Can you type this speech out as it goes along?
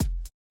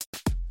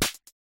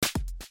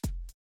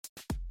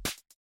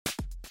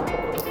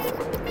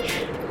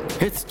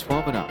It's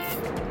 12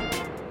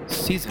 Enough,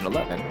 Season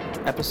 11,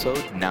 Episode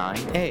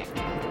 9A,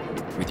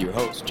 with your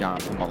host,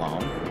 Jonathan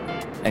Malone,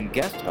 and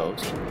guest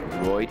host,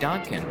 Roy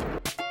Donkin.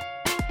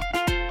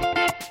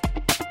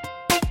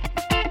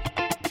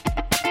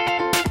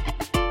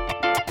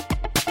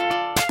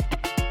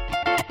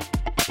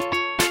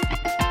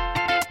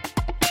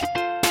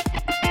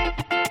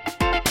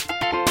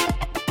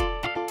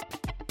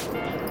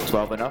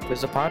 Twelve Enough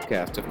is a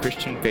podcast of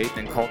Christian faith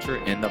and culture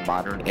in the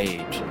modern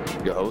age.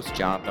 Your host,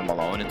 Jonathan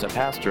Malone, is a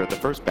pastor of the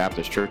First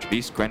Baptist Church of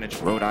East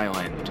Greenwich, Rhode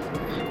Island.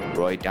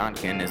 Roy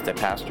Donkin is the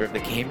pastor of the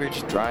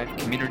Cambridge Drive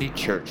Community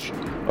Church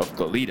of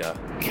Goleta,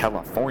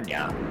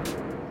 California.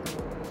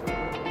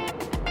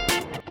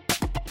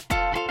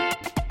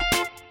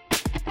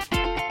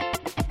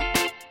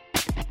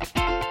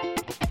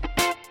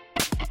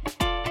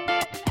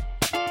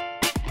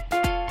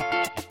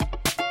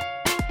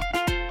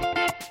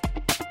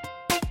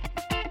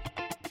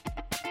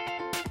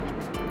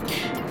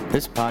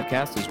 This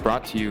podcast is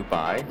brought to you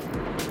by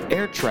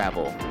Air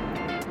Travel.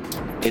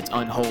 It's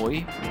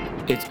unholy,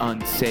 it's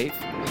unsafe,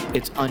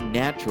 it's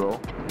unnatural,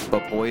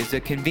 but boy is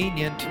it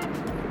convenient.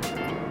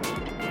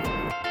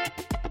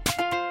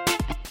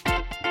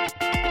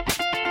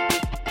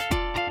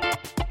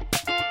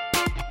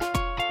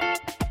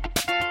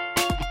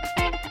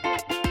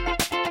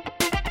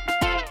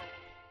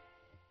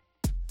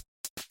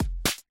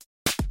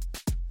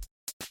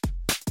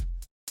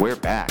 We're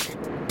back.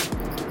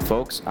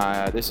 Folks,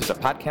 this is a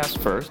podcast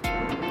first,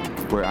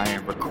 where I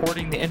am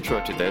recording the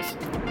intro to this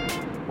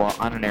while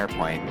on an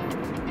airplane.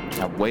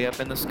 I'm way up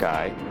in the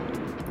sky,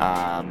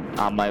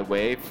 on my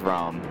way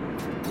from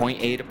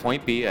point A to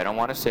point B. I don't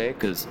want to say it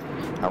because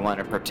I want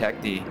to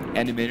protect the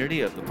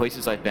anonymity of the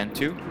places I've been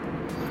to,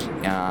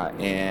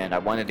 and I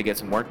wanted to get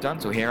some work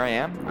done, so here I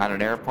am on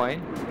an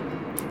airplane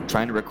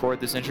trying to record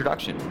this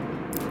introduction.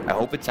 I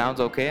hope it sounds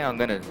okay. I'm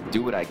going to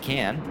do what I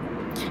can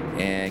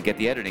and get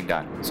the editing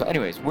done. So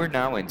anyways, we're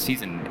now in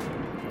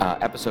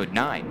episode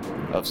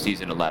 9 of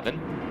season 11,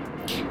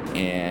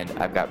 and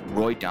I've got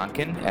Roy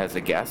Donkin as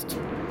a guest.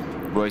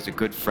 Roy's a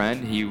good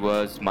friend. He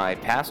was my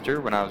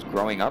pastor when I was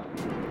growing up,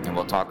 and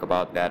we'll talk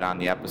about that on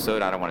the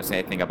episode. I don't want to say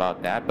anything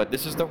about that, but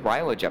this is the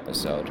Rylage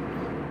episode,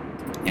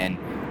 and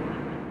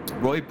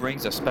Roy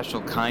brings a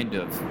special kind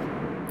of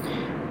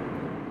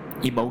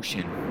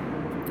emotion,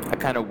 a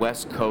kind of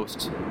West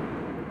Coast,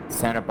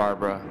 Santa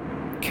Barbara,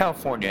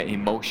 California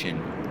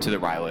emotion to the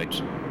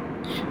Rylage.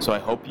 So I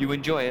hope you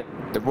enjoy it.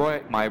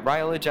 My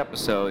Rylage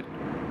episode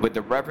with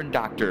the Reverend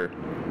Dr.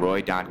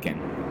 Roy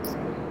Donkin.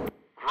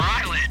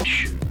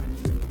 Rylage.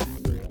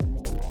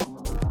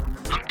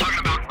 I'm talking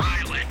about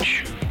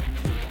Rylage.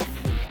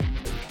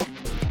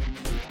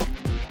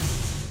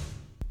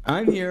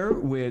 I'm here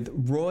with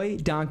Roy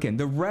Donkin,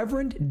 the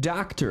Reverend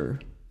Dr.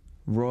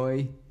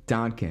 Roy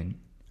Donkin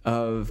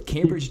of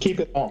Cambridge.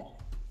 Keep it all.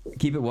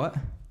 Keep it what?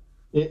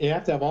 You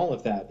have to have all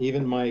of that.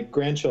 Even my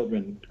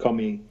grandchildren call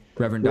me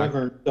Reverend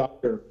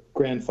Dr.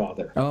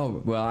 Grandfather.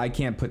 Oh, well, I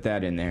can't put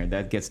that in there.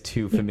 That gets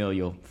too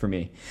familial for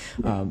me.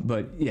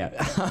 But yeah,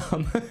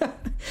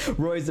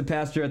 Roy's the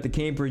pastor at the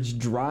Cambridge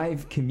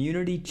Drive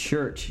Community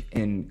Church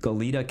in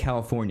Goleta,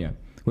 California,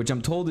 which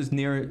I'm told is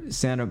near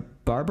Santa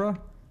Barbara,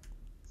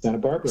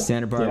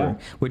 Yeah.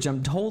 which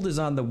I'm told is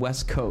on the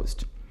West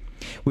Coast,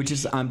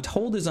 I'm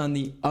told is on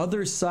the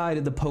other side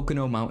of the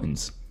Pocono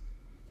Mountains.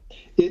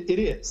 It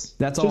is.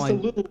 That's just all. A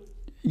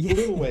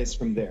little ways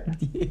from there.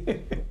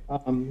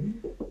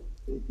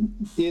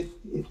 It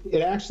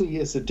actually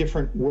is a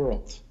different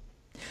world.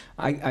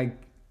 I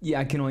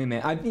can only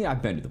imagine.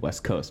 I've been to the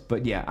West Coast,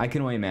 but yeah, I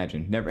can only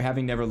imagine.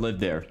 Having never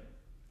lived there.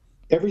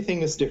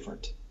 Everything is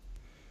different.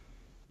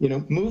 You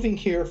know, moving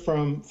here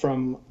from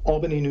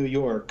Albany, New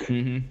York,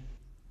 we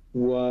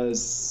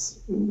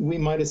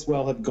might as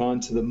well have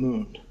gone to the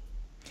moon.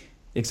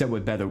 Except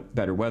with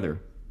better weather.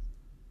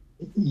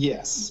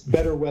 Yes,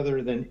 better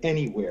weather than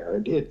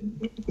anywhere.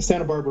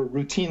 Santa Barbara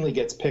routinely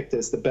gets picked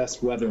as the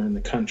best weather in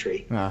the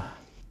country.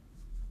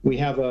 We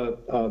have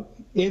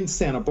in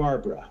Santa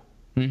Barbara,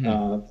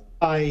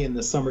 high in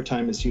the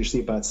summertime is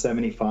usually about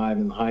 75,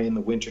 and high in the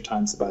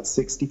wintertime is about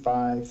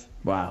 65.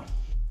 Wow,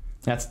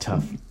 that's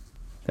tough.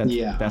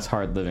 That's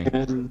hard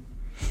living.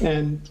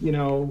 And you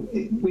know,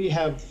 we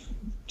have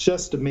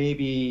just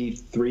maybe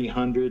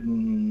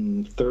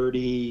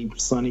 330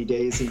 sunny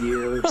days a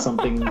year,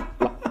 something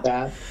like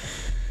that.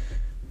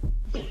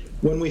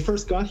 When we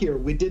first got here,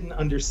 we didn't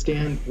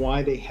understand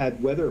why they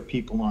had weather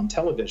people on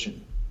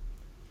television.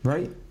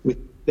 Right.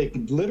 They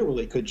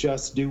literally could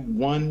just do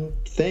one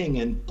thing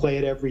and play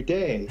it every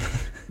day.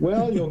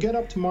 Well, you'll get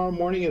up tomorrow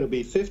morning, it'll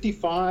be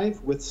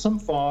 55 with some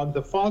fog.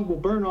 The fog will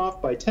burn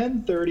off by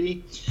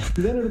 10:30,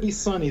 and then it'll be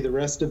sunny the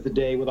rest of the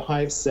day with a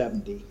high of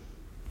 70.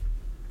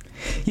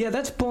 Yeah,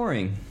 that's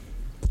boring.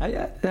 I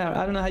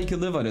don't know how you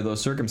could live under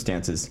those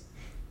circumstances.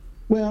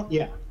 Well,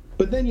 yeah.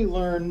 But then you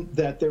learn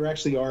that there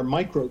actually are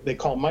they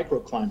call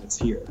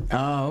microclimates here.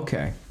 Oh,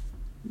 okay.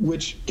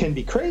 Which can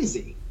be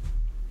crazy.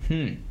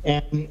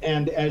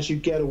 And as you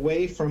get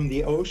away from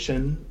the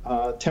ocean,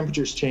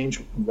 temperatures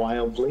change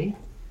wildly.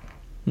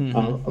 A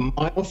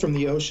mile from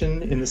the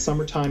ocean in the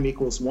summertime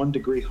equals 1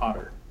 degree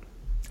hotter.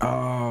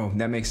 Oh,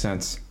 that makes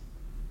sense.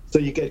 So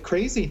you get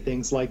crazy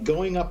things like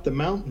going up the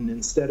mountain,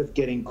 instead of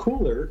getting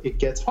cooler, it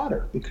gets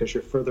hotter because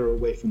you're further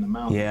away from the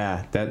mountain.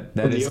 Yeah,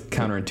 that is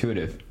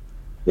counterintuitive.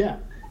 Yeah,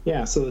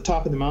 yeah. So the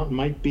top of the mountain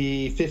might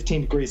be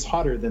 15 degrees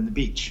hotter than the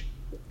beach.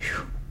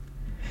 Whew.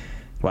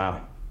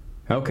 Wow.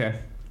 Okay.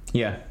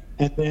 Yeah.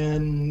 And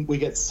then we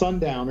get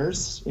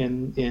sundowners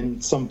in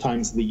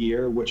sometimes the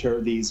year, which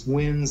are these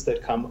winds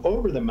that come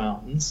over the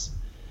mountains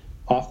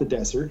off the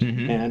desert.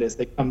 And as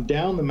they come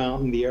down the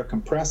mountain, the air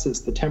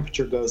compresses, the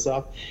temperature goes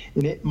up,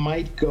 and it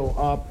might go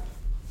up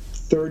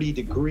 30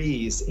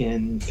 degrees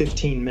in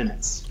 15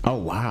 minutes. Oh,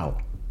 wow.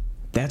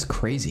 That's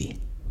crazy.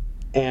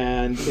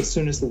 And as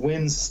soon as the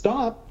winds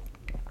stop,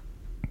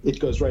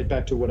 it goes right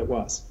back to what it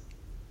was.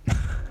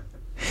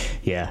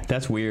 Yeah,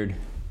 that's weird.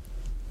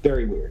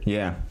 Very weird.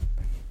 Yeah.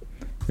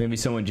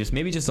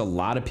 Maybe just a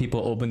lot of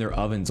people open their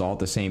ovens all at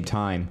the same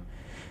time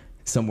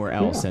somewhere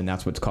else, and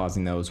that's what's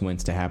causing those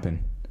winds to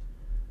happen.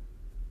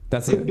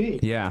 Could be.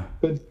 Yeah.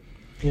 But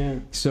yeah.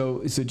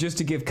 So just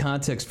to give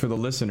context for the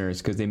listeners,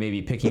 because they may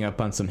be picking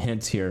up on some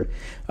hints here,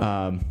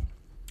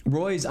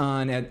 Roy's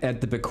on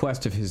at the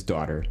bequest of his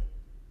daughter,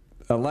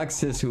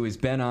 Alexis, who has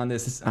been on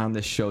this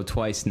show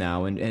twice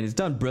now and has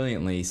done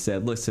brilliantly.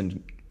 Said,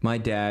 "Listen, my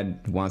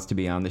dad wants to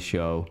be on the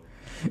show.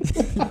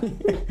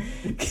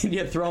 Can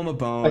you throw him a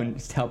bone?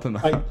 Just help him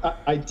out?"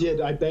 I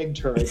did. I begged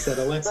her. I said,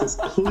 "Alexis,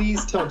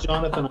 please tell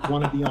Jonathan I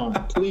want to be on.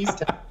 Please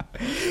tell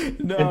him.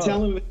 No. And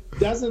tell him if he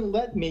doesn't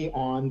let me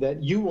on,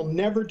 that you will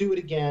never do it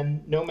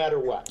again, no matter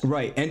what."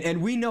 Right.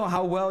 And we know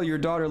how well your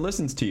daughter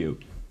listens to you.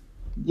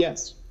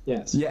 Yes.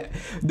 Yeah.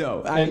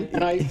 No.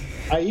 I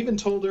even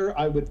told her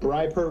I would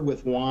bribe her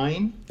with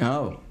wine.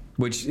 Oh,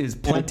 which is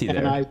plenty there.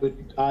 And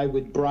I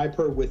would bribe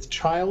her with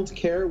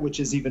childcare, which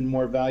is even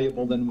more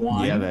valuable than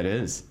wine. Yeah, that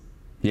is.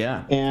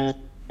 Yeah.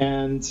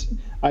 And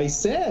I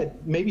said,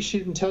 maybe she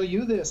didn't tell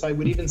you this, I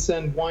would even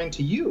send wine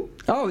to you.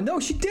 Oh, no,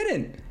 she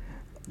didn't.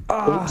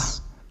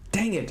 Oops.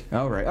 Dang it.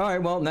 All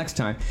right. Well, next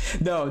time.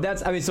 No,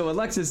 so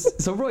Alexis,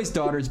 so Roy's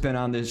daughter's been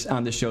on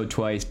the show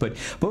twice, but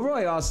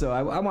Roy also,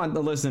 I want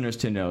the listeners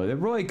to know that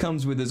Roy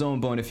comes with his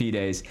own bona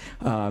fides,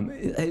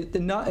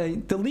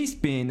 the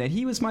least being that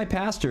he was my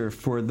pastor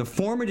for the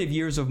formative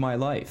years of my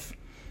life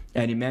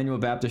at Emmanuel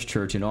Baptist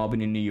Church in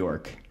Albany, New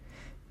York.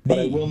 But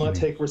I will not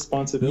take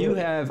responsibility. You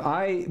have,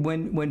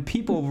 when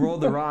people roll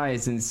their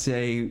eyes and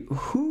say,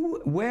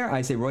 where?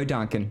 I say, Roy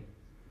Donkin.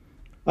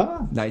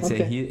 I'd say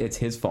it's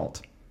his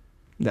fault.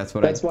 That's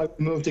why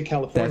we moved to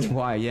California. That's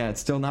why, yeah.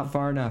 It's still not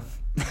far enough.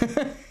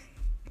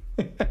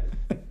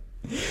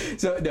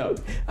 So no,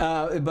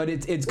 but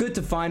it's good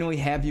to finally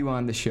have you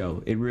on the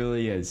show. It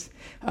really is.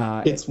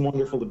 It's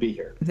wonderful to be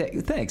here.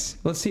 Thanks.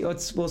 We'll see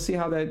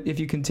how that, if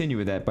you continue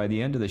with that by the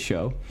end of the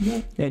show.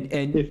 Yeah.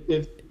 And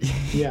if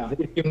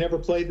you've never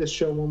played this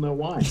show, we'll know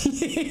why.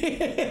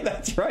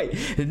 That's right.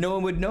 No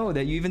one would know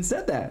that you even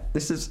said that.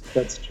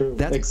 That's true.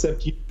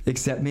 Except you.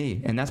 Except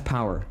me, and that's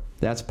power.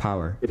 That's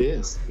power. It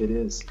is.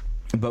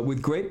 But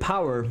with great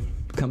power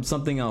comes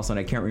something else, and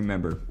I can't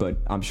remember, but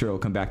I'm sure it'll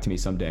come back to me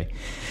someday.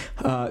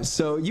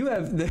 So you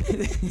have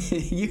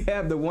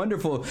the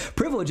wonderful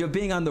privilege of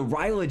being on the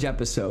Rylage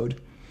episode,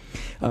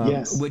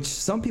 yes, which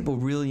some people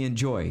really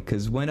enjoy,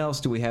 because when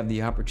else do we have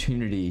the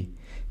opportunity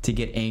to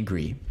get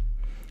angry?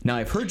 Now,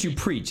 I've heard you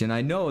preach, and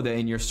I know that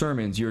in your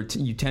sermons you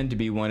tend to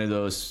be one of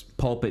those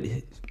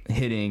pulpit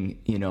hitting,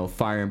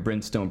 fire and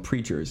brimstone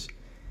preachers.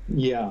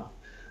 Yeah.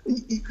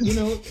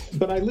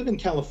 But I live in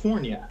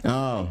California.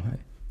 Oh,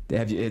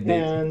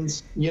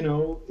 and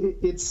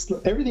it's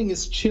everything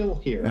is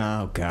chill here.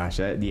 Oh gosh,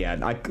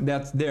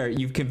 that's there.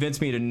 You've convinced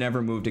me to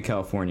never move to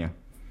California.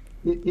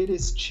 It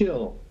is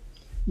chill.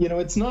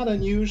 It's not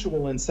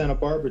unusual in Santa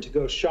Barbara to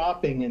go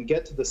shopping and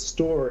get to the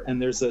store, and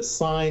there's a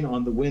sign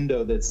on the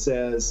window that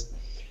says,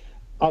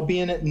 "I'll be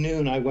in at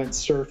noon. I went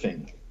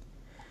surfing."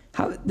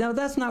 Now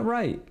that's not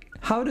right.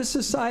 How does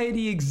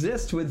society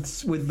exist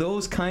with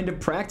those kind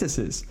of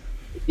practices?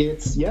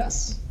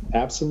 Yes,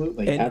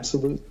 absolutely,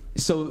 absolutely.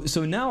 So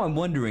now I'm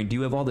wondering, do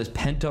you have all this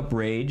pent-up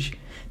rage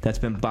that's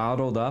been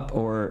bottled up,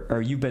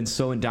 or you been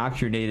so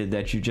indoctrinated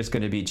that you're just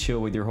going to be chill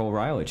with your whole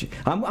Rylage?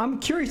 I'm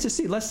curious to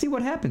see. Let's see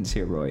what happens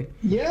here, Roy.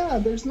 Yeah,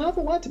 there's not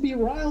a lot to be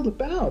riled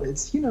about.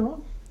 It's,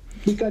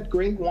 we got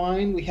great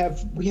wine. We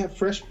have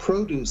fresh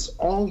produce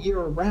all year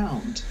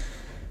round.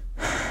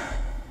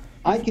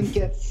 I can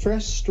get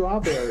fresh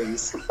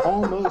strawberries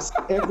almost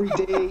every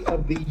day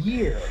of the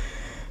year.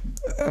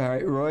 All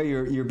right, Roy,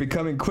 you're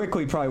becoming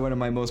quickly probably one of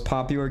my most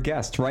popular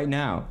guests right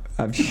now.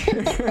 I'm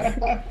sure.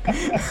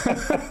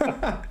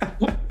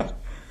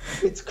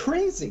 It's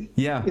crazy.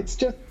 Yeah. It's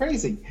just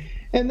crazy.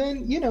 And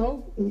then,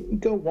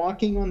 go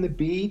walking on the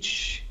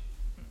beach.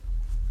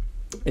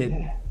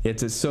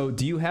 So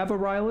do you have a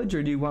Rylage,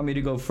 or do you want me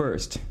to go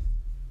first?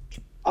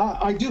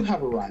 I do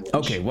have a Rylage.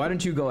 Okay, why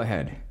don't you go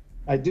ahead?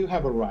 I do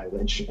have a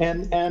Rylage.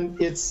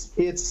 And it's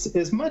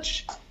as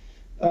much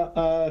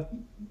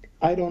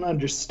I don't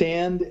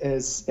understand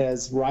as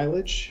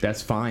Rylage.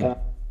 That's fine.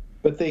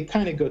 but they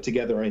kind of go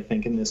together, I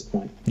think, in this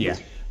point. Yeah.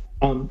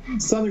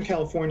 Southern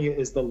California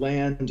is the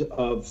land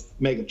of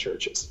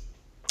megachurches.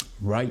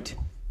 Right.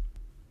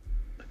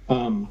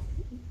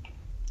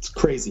 It's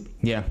crazy.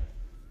 Yeah.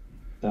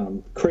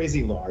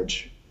 Crazy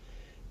large.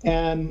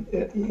 And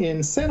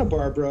in Santa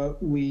Barbara,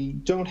 we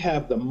don't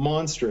have the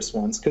monstrous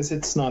ones because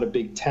it's not a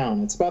big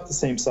town. It's about the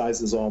same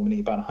size as Albany,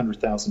 about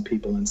 100,000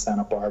 people in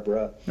Santa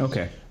Barbara.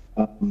 Okay.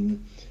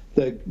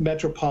 The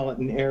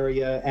metropolitan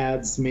area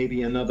adds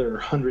maybe another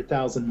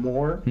 100,000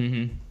 more.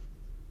 Mm-hmm.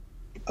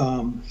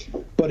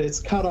 But it's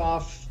cut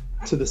off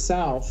to the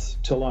south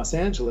to Los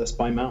Angeles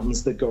by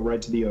mountains that go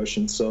right to the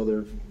ocean. So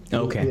they're,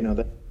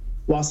 the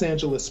Los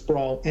Angeles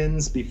sprawl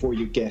ends before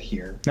you get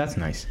here. That's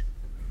nice.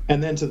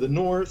 And then to the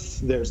north,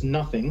 there's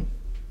nothing.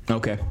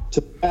 Okay.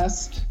 To the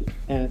west,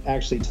 and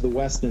actually to the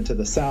west and to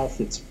the south,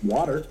 it's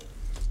water.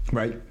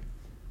 Right.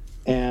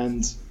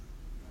 And,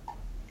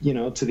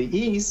 to the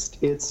east,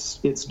 it's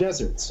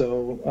desert.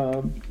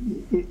 So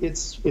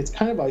it's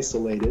kind of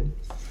isolated.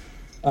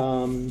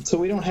 So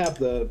we don't have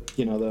the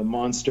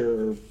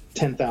monster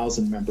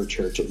 10,000 member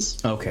churches.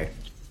 Okay.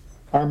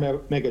 Our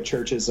mega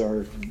churches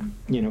are,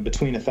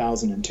 between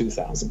 1,000 and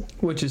 2,000.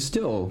 Which is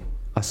still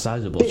a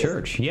sizable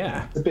church.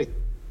 Yeah. It's big.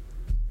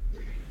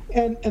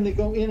 And they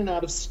go in and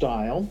out of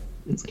style.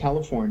 It's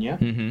California.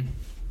 Mm-hmm.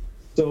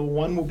 So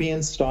one will be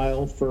in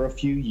style for a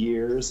few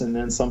years, and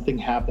then something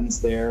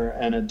happens there,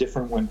 and a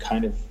different one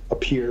kind of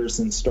appears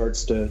and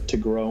starts to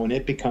grow, and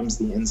it becomes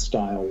the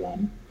in-style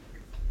one.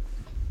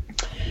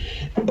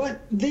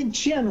 But they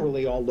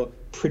generally all look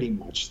pretty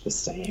much the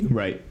same.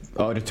 Right.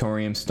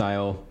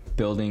 Auditorium-style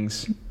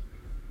buildings.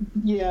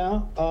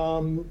 Yeah.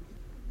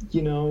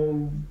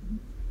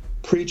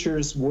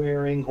 Preachers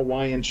wearing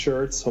Hawaiian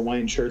shirts.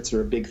 Hawaiian shirts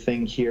are a big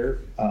thing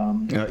here.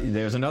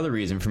 There's another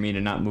reason for me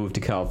to not move to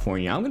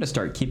California. I'm going to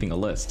start keeping a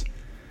list.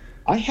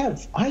 I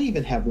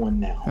even have one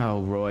now.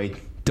 Oh, Roy,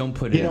 don't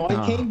put it.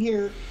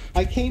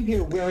 I came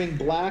here wearing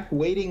black,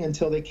 waiting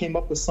until they came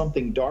up with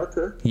something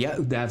darker. Yeah,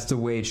 that's the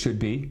way it should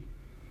be.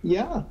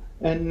 Yeah,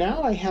 and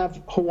now I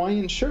have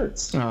Hawaiian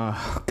shirts.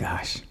 Oh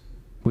gosh,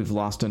 we've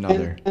lost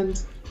another.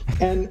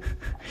 And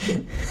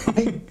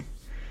I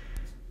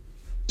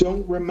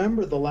don't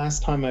remember the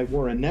last time I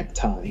wore a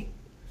necktie.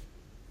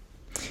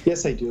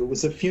 Yes, I do. It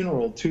was a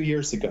funeral 2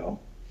 years ago.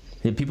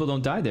 Yeah, people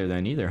don't die there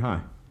then either, huh?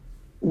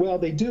 Well,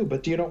 they do,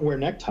 but you don't wear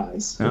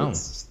neckties. Oh.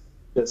 It's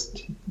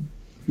just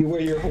you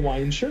wear your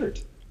Hawaiian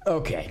shirt.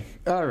 Okay.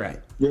 All right.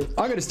 I'm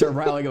going to start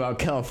riling about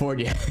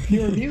California.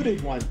 You're a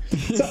muted one.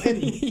 So,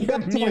 and You're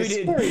back to my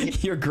muted. story.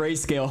 Your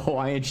grayscale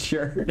Hawaiian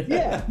shirt.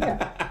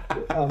 Yeah.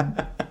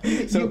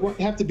 So you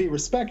have to be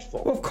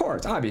respectful. Well, of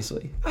course,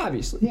 obviously.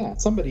 Yeah,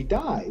 somebody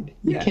died.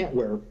 You can't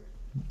wear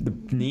the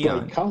neon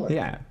bright color.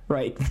 Yeah,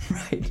 right.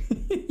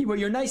 You wear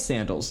your nice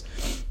sandals.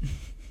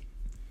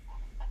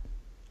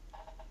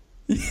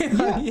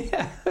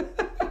 Yeah.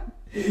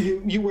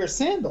 You wear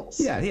sandals.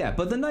 Yeah,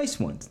 but the nice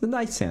ones, the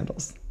nice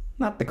sandals,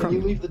 not the And crummy.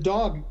 you leave the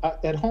dog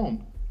at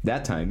home.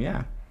 That time,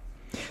 yeah.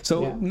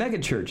 So mega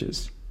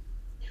churches,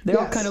 they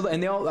all kind of,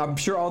 and they all, I'm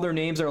sure all their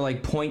names are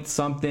like Point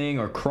something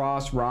or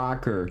Cross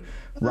Rock or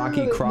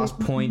Rocky Cross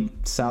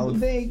Point South.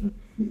 They're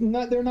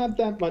not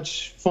that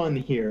much fun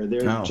here.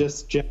 They're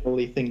just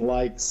generally things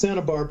like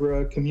Santa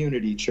Barbara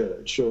Community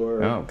Church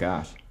or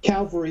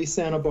Calvary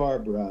Santa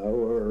Barbara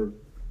or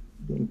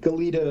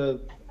Goleta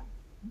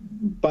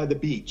by the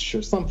beach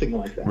or something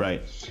like that.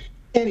 Right.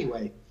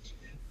 Anyway,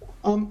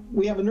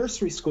 we have a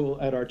nursery school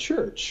at our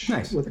church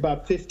with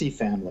about 50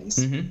 families.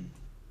 Mm-hmm.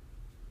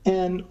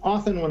 And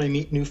often when I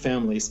meet new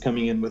families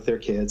coming in with their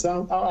kids,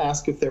 I'll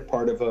ask if they're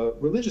part of a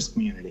religious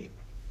community.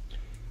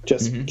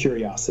 Just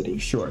curiosity.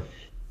 Sure.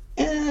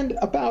 And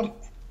about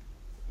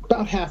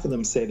half of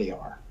them say they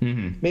are.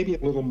 Mm-hmm. Maybe a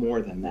little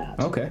more than that.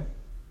 Okay.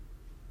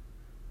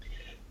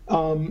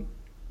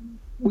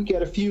 We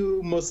get a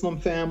few Muslim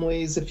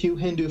families, a few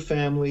Hindu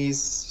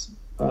families,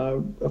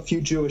 a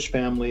few Jewish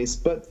families,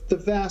 but the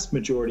vast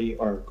majority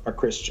are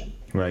Christian.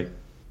 Right.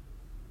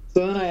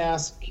 So then I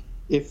ask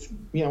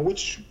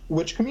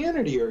which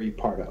community are you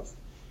part of?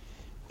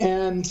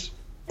 And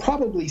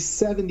probably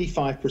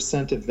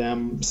 75% of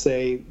them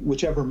say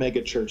whichever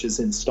mega church is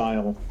in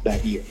style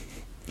that year.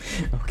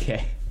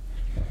 Okay.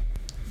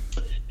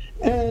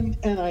 And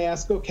I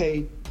ask,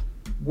 okay,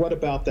 what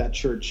about that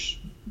church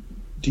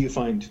do you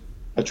find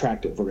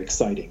attractive or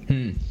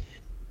exciting?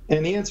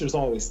 And the answer is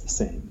always the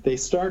same. They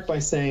start by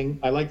saying,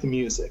 I like the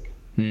music.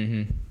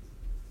 Mm-hmm.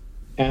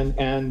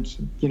 And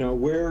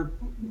we're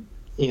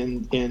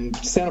in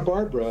Santa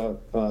Barbara,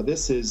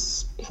 this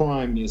is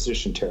prime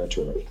musician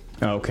territory.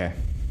 Okay.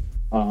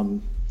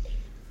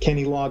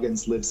 Kenny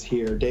Loggins lives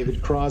here.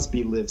 David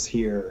Crosby lives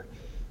here.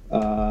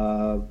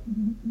 One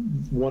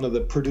of the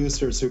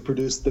producers who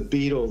produced the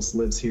Beatles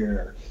lives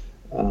here.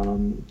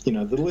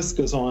 The list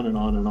goes on and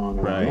on and on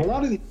and on. A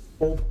lot of these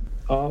people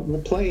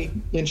will play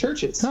in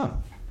churches. Oh,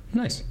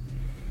 nice.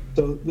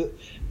 So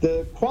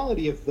the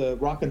quality of the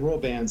rock and roll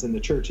bands in the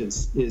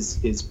churches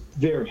is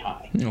very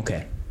high.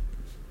 Okay.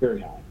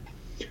 Very high.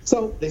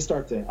 So they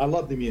start to, I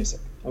love the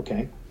music.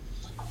 Okay.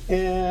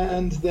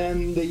 And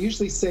then they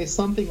usually say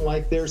something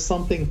like, "There's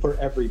something for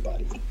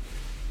everybody."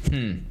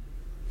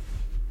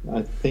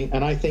 I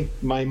think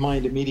my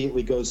mind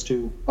immediately goes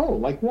to, oh,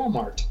 like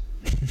Walmart.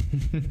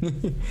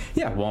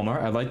 Yeah,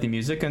 Walmart. I like the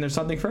music, and there's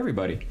something for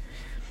everybody.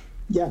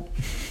 Yeah.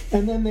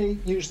 And then they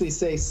usually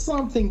say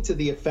something to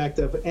the effect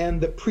of,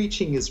 "And the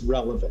preaching is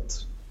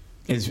relevant."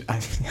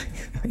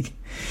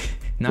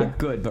 Not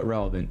good, but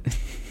relevant.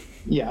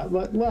 Yeah.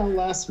 Well,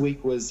 last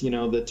week was,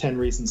 the 10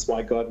 reasons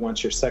why God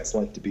wants your sex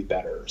life to be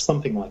better, or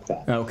something like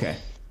that. Okay.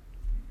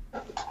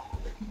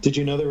 Did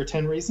you know there were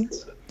 10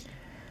 reasons?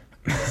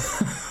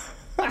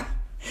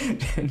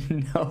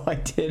 No, I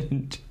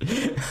didn't.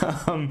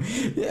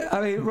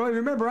 Roy,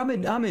 remember,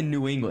 I'm in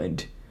New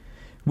England.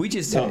 We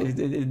just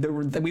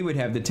we would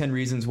have the 10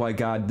 reasons why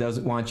God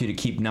doesn't want you to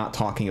keep not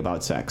talking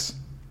about sex.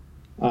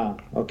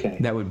 Okay.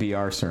 That would be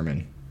our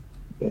sermon.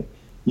 Okay.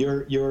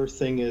 Your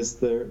thing is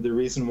the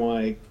reason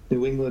why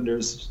New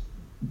Englanders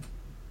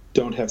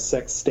don't have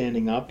sex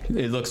standing up.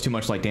 It looks too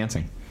much like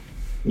dancing.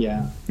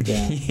 Yeah.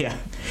 Yeah,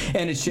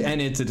 and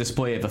it's a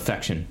display of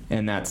affection,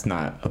 and that's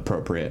not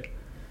appropriate.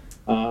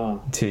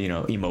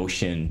 To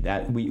emotion,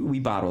 that we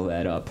bottle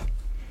that up.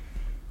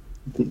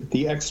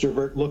 The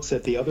extrovert looks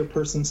at the other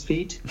person's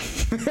feet.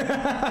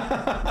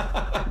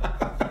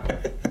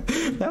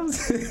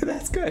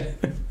 That's good.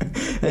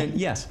 And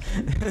yes.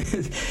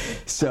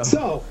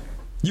 So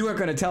you are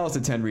going to tell us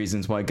the 10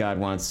 reasons why God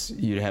wants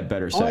you to have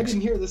better sex. Oh, I didn't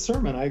hear the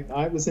sermon.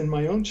 I was in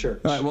my own church.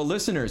 All right, well,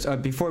 listeners,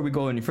 before we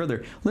go any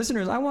further,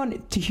 I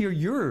want to hear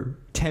your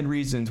 10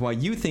 reasons why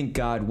you think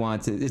God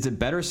wants it. Is it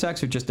better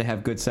sex or just to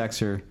have good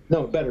sex? Or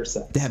no, better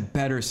sex. To have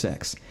better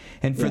sex.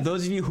 And for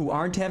those of you who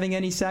aren't having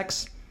any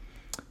sex,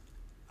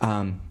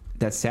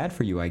 that's sad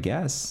for you, I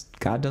guess.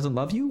 God doesn't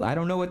love you? I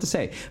don't know what to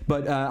say.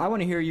 But I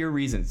want to hear your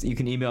reasons. You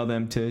can email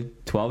them to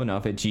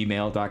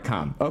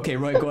 12enough@gmail.com. Okay,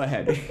 Roy, go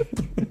ahead.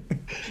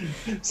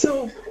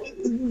 So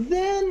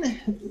then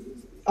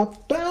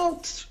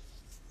about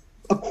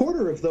a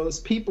quarter of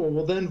those people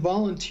will then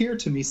volunteer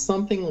to me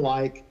something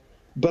like,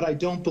 "But I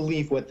don't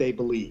believe what they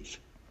believe."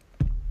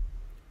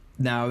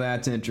 Now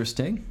that's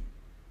interesting.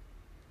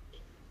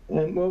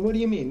 And, well, what do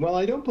you mean? Well,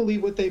 I don't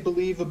believe what they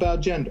believe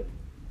about gender.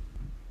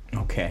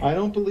 Okay. I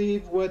don't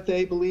believe what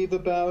they believe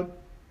about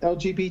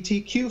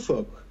LGBTQ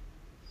folk.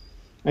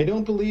 I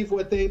don't believe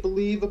what they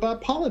believe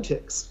about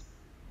politics.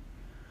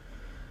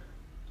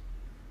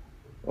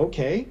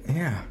 Okay.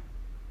 Yeah.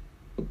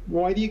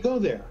 Why do you go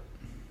there?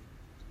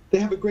 They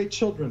have a great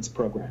children's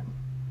program.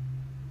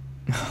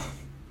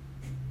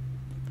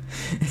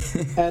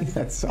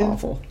 That's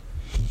awful.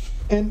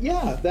 And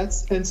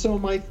so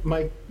my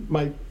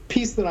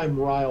piece that I'm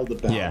riled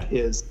about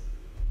is,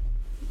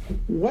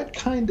 what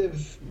kind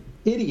of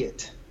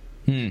idiot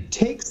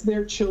takes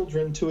their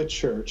children to a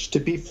church to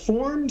be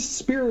formed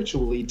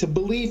spiritually to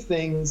believe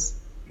things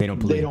they don't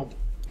believe?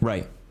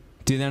 Right.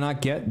 Do they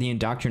not get the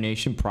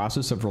indoctrination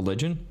process of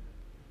religion?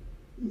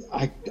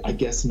 I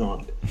guess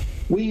not.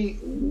 We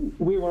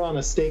were on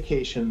a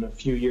staycation a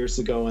few years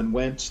ago and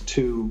went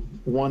to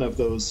one of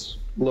those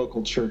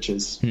local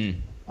churches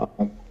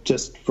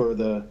just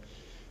to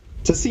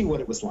see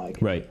what it was like.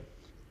 Right.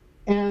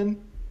 And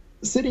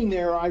sitting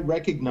there, I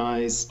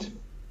recognized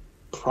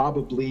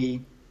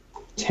probably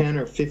 10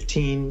 or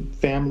 15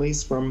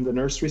 families from the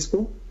nursery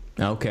school.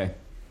 Okay.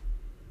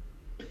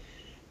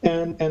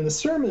 And the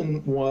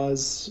sermon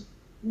was,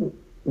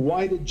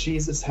 why did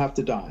Jesus have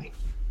to die?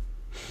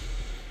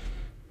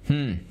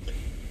 And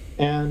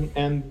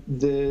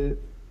the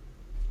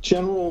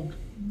general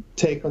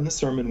take on the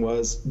sermon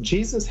was,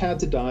 Jesus had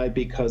to die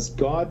because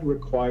God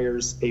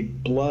requires a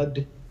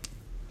blood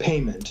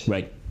payment.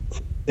 Right.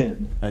 For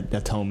sin.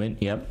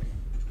 Atonement, yep.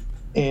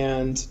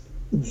 And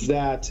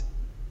that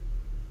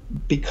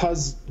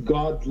because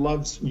God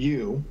loves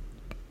you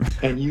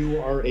and you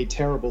are a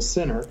terrible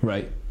sinner.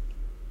 Right.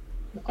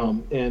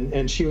 And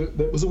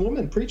there was a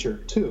woman preacher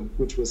too,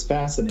 which was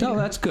fascinating. Oh,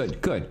 that's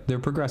good. Good. They're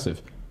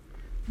progressive.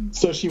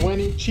 So she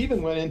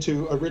even went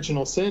into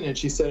original sin, and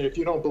she said, "If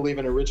you don't believe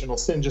in original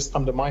sin, just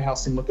come to my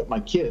house and look at my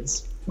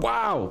kids."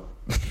 Wow.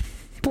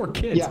 Poor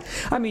kids. Yeah.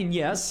 I mean,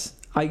 yes,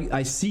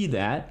 I see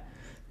that.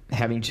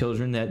 Having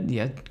children,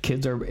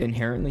 kids are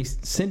inherently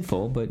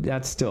sinful, but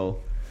that's still...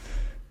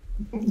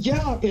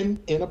 Yeah, in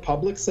a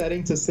public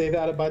setting to say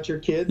that about your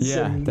kids,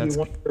 and you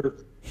wonder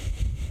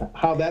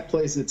how that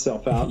plays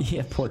itself out.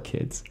 Yeah, poor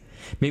kids.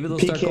 Maybe they'll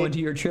start going to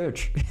your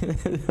church,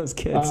 those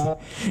kids.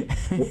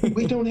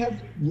 We don't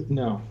have...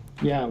 No.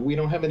 Yeah, we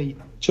don't have any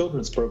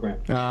children's program.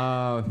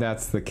 Oh,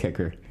 that's the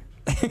kicker.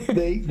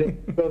 They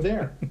go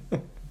there.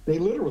 They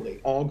literally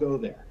all go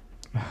there.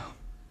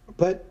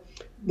 But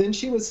then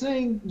she was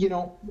saying,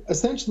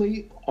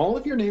 essentially all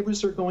of your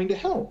neighbors are going to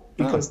hell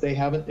because they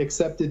haven't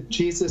accepted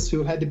Jesus,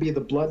 who had to be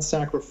the blood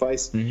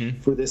sacrifice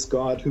for this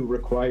God who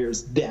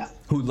requires death.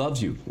 Who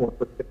loves you. For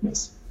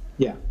forgiveness.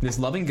 Yeah. This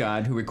loving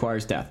God who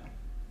requires death.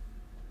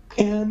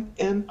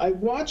 And I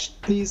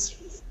watched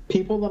these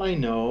people that I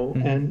know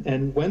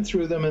and went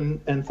through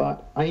them and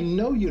thought, I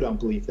know you don't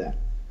believe that.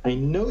 I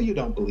know you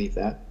don't believe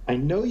that. I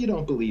know you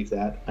don't believe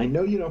that. I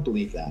know you don't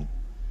believe that.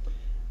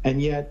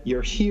 and yet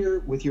you're here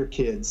with your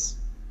kids,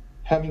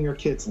 having your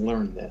kids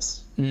learn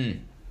this.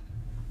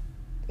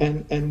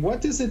 And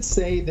what does it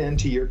say then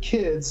to your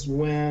kids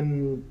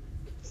when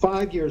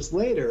 5 years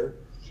later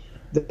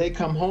that they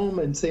come home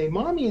and say,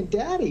 Mommy and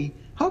Daddy,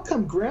 how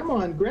come Grandma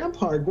and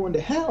Grandpa are going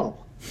to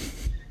hell?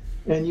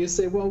 And you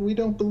say, well, we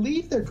don't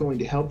believe they're going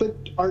to hell, but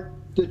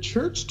the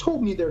church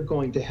told me they're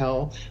going to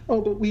hell.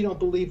 Oh, but we don't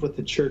believe what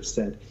the church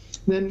said.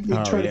 Then you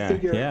try to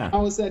figure out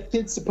how is that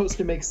kid supposed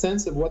to make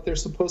sense of what they're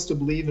supposed to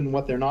believe and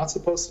what they're not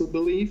supposed to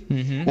believe.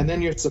 And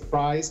then you're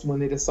surprised when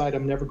they decide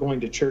I'm never going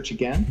to church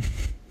again.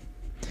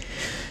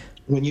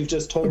 When you've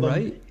just told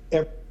them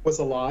it was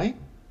a lie.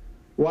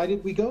 Why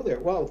did we go there?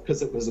 Well,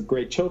 because it was a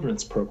great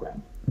children's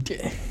program.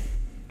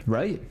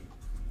 Right.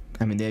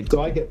 I mean,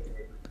 so I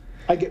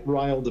get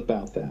riled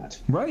about that.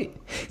 Right.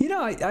 You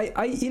know,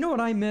 I you know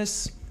what I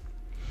miss?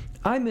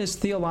 I miss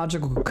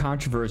theological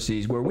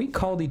controversies where we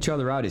called each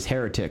other out as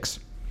heretics.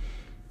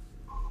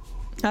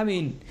 I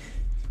mean,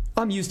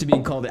 I'm used to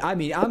being called. I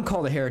mean, I'm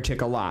called a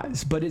heretic a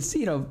lot, but it's,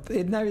 you know,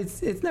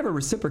 it's never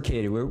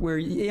reciprocated. Where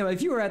you know,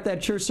 if you were at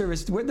that church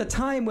service, at the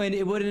time when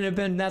it wouldn't have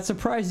been that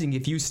surprising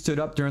if you stood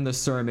up during the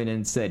sermon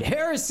and said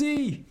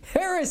heresy,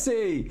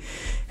 heresy,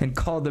 and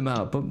called them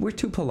out. But we're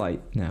too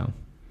polite now.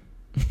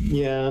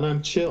 Yeah, and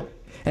I'm chill.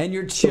 And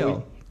you're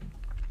chill.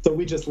 So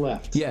we just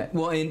left. Yeah.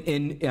 Well, in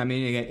New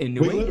England,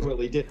 we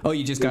literally did. Oh,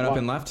 you just got up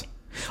and left?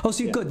 Oh,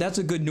 so good. That's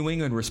a good New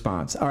England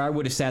response. Or I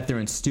would have sat there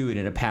and stewed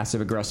in a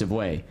passive-aggressive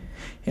way.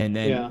 And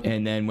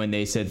then when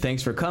they said,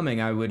 thanks for coming,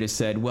 I would have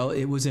said, well,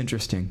 it was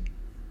interesting.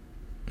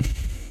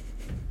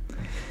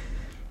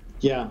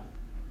 Yeah.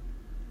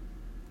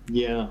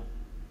 Yeah.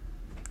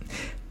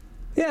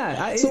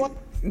 Yeah. So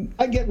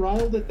I get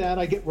riled at that.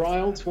 I get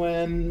riled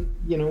when,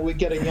 you know, we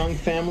get a young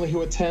family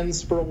who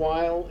attends for a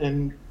while,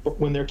 and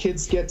when their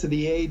kids get to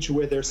the age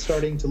where they're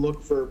starting to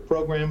look for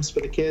programs for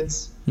the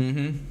kids,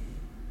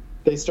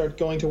 they start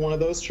going to one of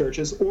those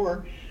churches,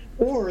 or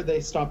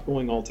they stop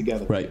going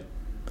altogether. Right.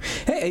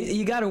 Hey,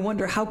 you got to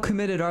wonder, how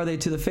committed are they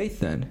to the faith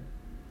then?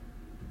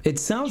 It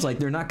sounds like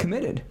they're not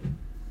committed.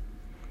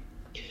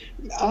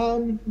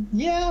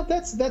 Yeah,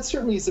 that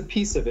certainly is a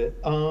piece of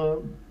it.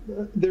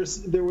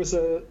 There was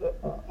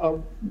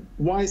a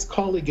wise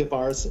colleague of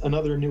ours,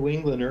 another New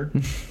Englander,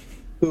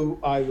 who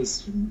I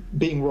was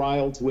being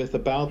riled with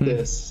about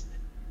this,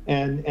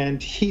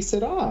 and he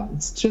said,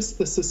 it's just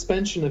the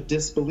suspension of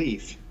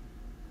disbelief.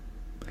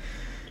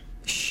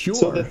 Sure.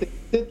 So that they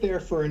sit there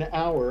for an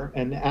hour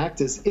and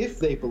act as if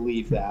they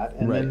believe that,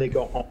 and then they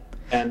go home.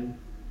 And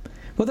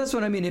well, that's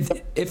what I mean.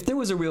 If there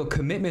was a real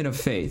commitment of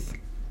faith,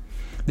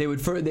 they would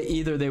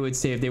they would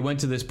say, if they went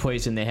to this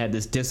place and they had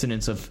this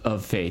dissonance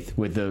of faith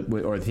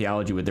or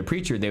theology with the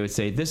preacher, they would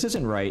say, this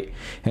isn't right,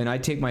 and I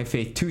take my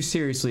faith too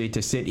seriously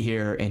to sit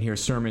here and hear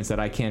sermons that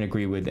I can't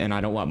agree with, and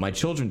I don't want my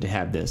children to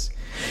have this.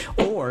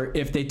 Or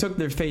if they took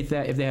their faith,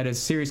 if they had a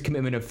serious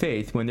commitment of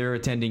faith when they're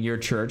attending your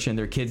church and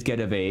their kids get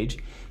of age,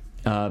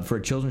 for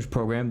a children's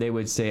program, they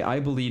would say, I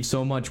believe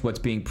so much what's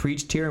being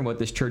preached here and what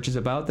this church is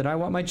about that I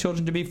want my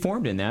children to be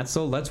formed in that,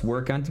 so let's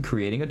work on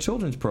creating a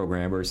children's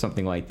program or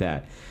something like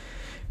that.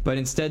 But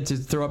instead to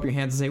throw up your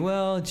hands and say,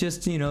 well, it's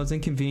just, you know, it's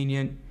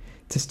inconvenient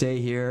to stay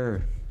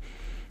here.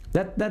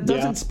 That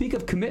doesn't speak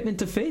of commitment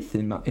to faith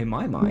in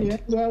my mind. Yeah,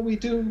 well, we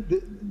do.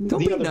 Don't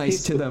be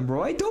nice to them,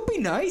 Roy. Don't be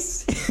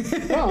nice.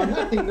 No, I'm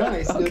not being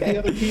nice. Okay. The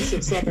other piece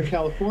of Southern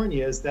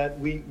California is that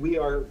we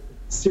are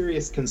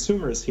serious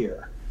consumers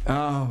here.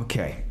 Oh,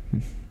 okay.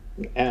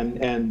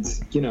 And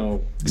you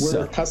know,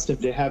 we're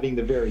accustomed to having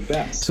the very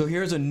best. So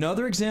here's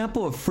another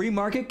example of free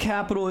market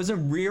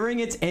capitalism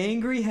rearing its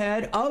angry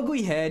head,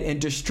 ugly head, and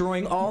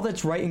destroying all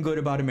that's right and good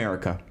about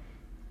America.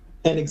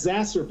 And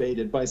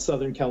exacerbated by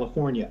Southern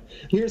California.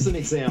 Here's an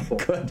example.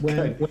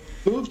 When we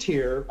moved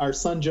here, our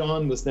son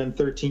John was then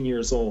 13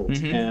 years old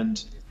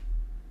and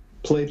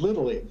played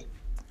Little League.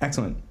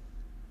 Excellent.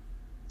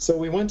 So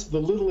we went to the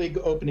Little League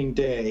opening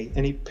day.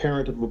 Any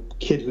parent of a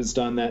kid who's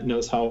done that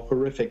knows how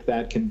horrific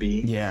that can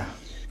be. Yeah.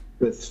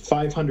 With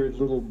 500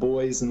 little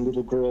boys and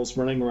little girls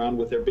running around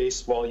with their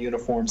baseball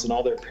uniforms and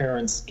all their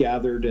parents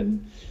gathered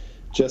and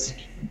just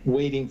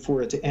waiting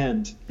for it to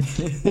end.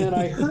 And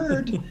I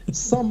heard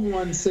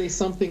someone say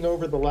something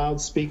over the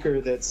loudspeaker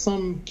that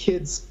some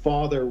kid's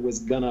father was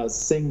going to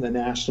sing the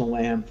national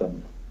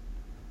anthem.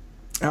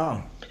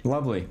 Oh,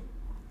 lovely.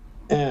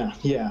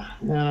 Yeah.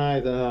 And I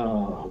thought,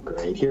 oh,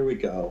 great, here we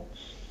go.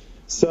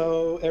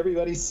 So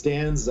everybody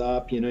stands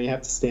up. You know, you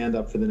have to stand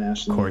up for the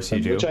national anthem. Of course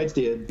you do. Which I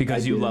did.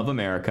 Because you love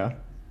America.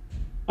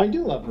 I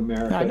do love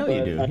America. I know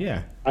you do,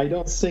 yeah. I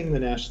don't sing the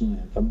national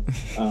anthem,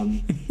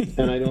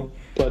 and I don't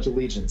pledge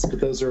allegiance, but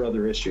those are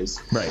other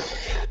issues.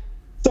 Right.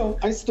 So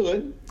I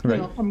stood. Right.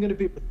 You know, I'm going to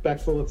be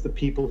respectful of the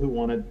people who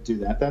want to do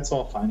that. That's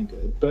all fine and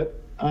good. But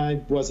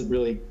I wasn't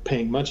really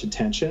paying much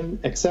attention,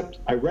 except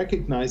I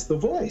recognized the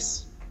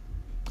voice.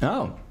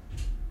 Oh.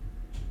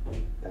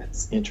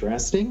 That's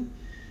interesting.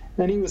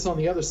 And he was on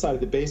the other side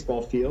of the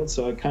baseball field,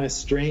 so I kind of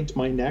strained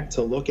my neck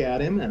to look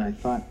at him, and I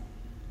thought,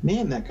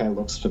 man, that guy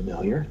looks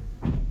familiar.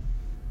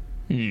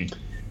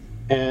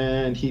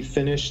 And he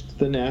finished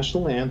the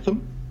national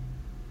anthem,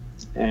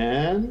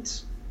 And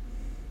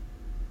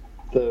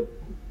the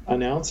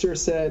announcer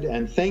said,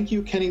 "And thank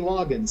you, Kenny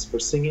Loggins, for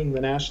singing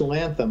the national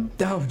anthem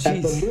Oh, at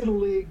jeez. the Little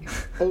League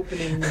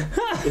opening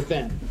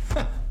event."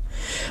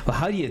 Well,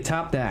 how do you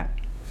top that?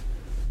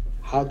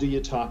 How do you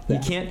top You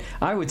that? can't.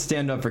 I would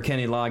stand up for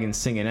Kenny Loggins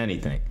singing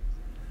anything.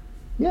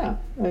 Yeah,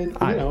 and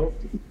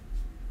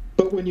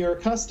but when you're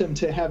accustomed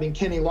to having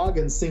Kenny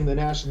Loggins sing the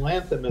national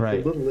anthem at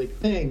Right. the Little League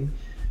thing,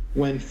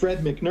 when Fred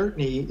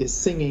McNerney is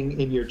singing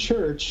in your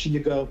church, you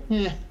go,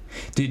 eh.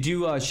 Did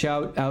you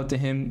shout out to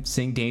him,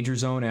 sing Danger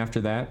Zone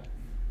after that?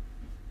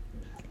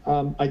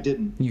 I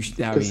didn't. I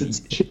Because mean,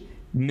 it's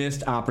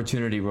missed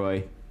opportunity,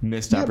 Roy.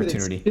 Missed Yeah, but it's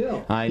opportunity.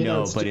 still, I you know,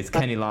 know, it's but just- it's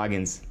Kenny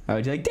Loggins. I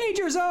would be like,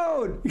 Danger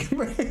Zone!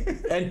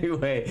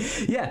 Anyway,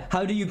 yeah,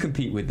 how do you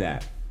compete with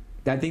that?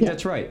 I think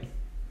that's right.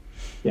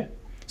 Yeah,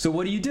 So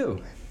what do you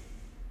do?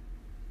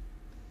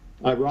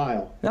 I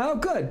rile. Oh,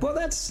 good. Well,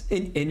 that's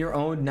in your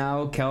own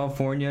now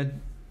California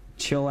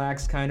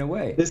chillax kind of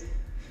way. This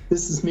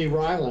is me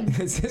riling.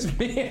 This is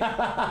me.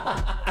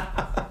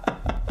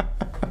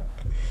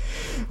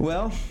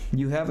 Well,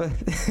 you have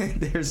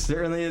there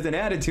certainly is an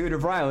attitude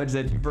of Rylage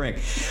that you bring.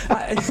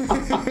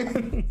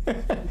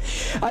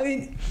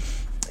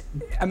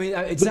 I mean,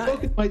 it's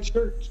not.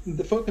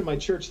 The folk in my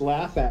church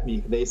laugh at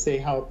me. They say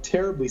how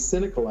terribly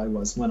cynical I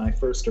was when I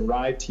first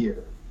arrived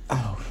here,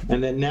 Oh,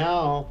 and that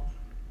now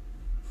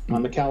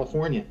I'm a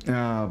Californian.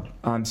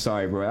 I'm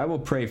sorry, Roy. I will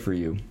pray for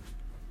you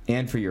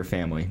and for your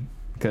family,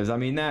 because I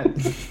mean that.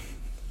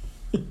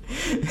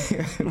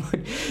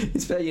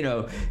 It's,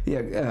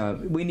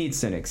 we need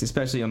cynics,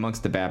 especially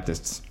amongst the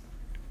Baptists.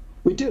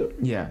 We do.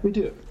 Yeah. We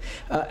do.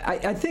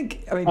 I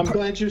think. I mean, I'm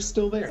glad you're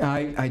still there.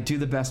 I do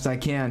the best I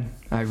can.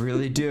 I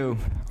really do.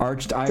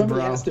 Arched Somebody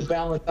eyebrow. has to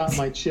balance out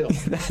my chill.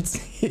 That's.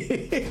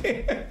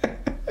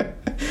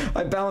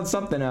 I balance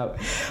something out.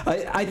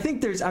 I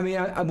think there's. I mean,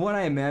 what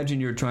I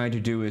imagine you're trying to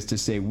do is to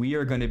say we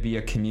are going to be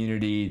a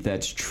community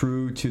that's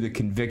true to the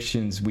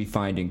convictions we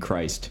find in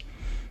Christ,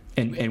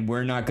 and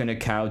we're not going to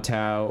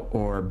kowtow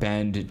or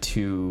bend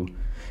to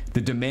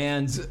the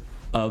demands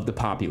of the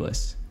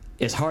populace,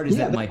 as hard as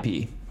that might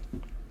be.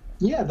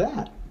 Yeah,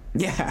 that.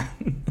 Yeah.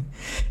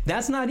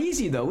 That's not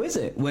easy, though, is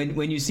it?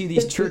 When you see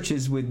these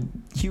churches with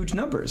huge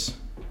numbers.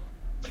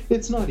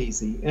 It's not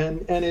easy,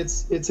 and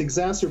it's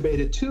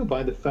exacerbated too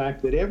by the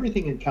fact that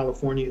everything in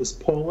California is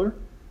polar.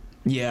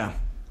 Yeah.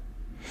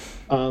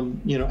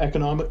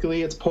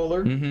 Economically, it's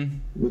polar. Mm-hmm.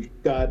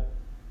 We've got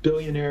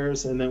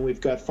billionaires, and then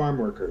we've got farm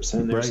workers,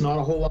 and there's Right. not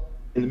a whole lot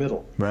in the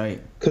middle. Right.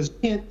 Because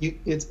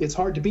it's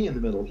hard to be in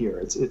the middle here.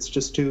 It's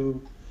just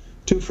too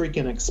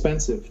freaking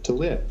expensive to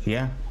live.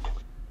 Yeah.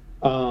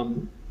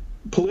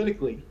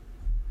 Politically,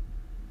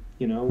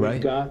 we've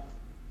Right. got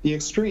the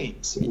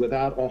extremes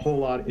without a whole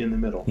lot in the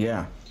middle.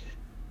 Yeah.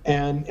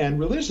 And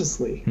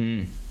religiously,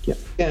 Hmm. yeah,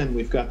 again,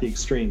 we've got the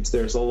extremes.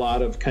 There's a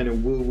lot of kind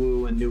of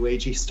woo-woo and new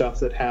agey stuff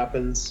that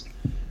happens.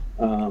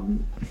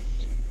 And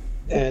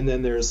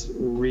then there's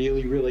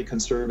really, really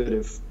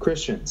conservative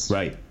Christians.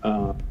 Right.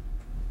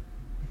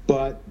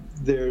 But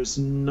there's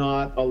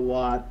not a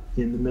lot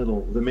in the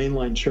middle. The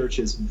mainline church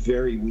is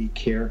very weak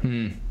here.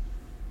 Hmm.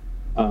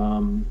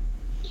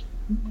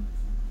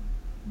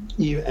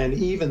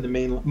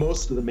 Even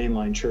most of the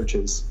mainline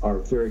churches are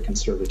very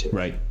conservative.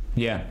 Right.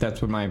 Yeah,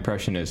 that's what my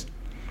impression is.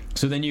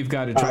 So then you've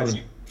got to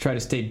try to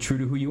stay true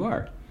to who you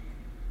are.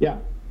 Yeah,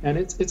 and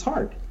it's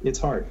hard. It's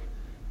hard.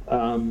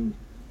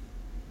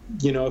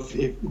 If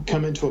you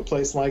come into a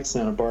place like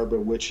Santa Barbara,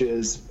 which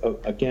is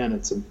again,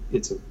 it's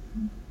a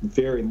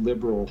very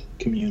liberal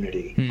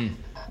community.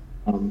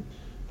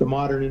 The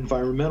modern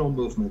environmental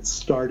movement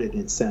started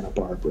in Santa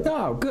Barbara.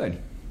 Oh, good.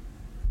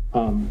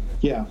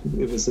 Yeah,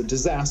 it was a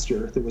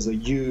disaster. There was a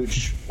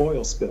huge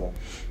oil spill,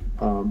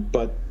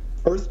 but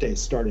Earth Day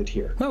started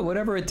here. Well,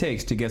 whatever it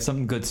takes to get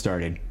something good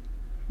started.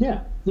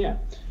 Yeah.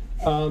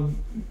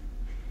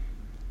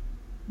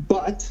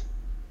 But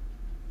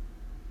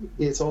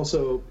it's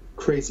also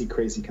crazy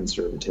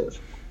conservative.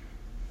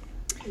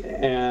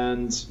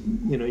 And,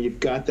 you've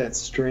got that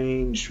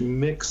strange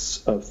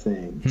mix of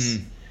things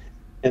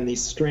and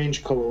these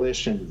strange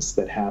coalitions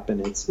that happen.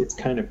 It's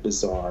kind of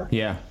bizarre.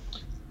 Yeah.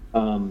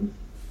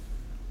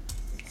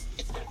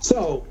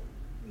 So,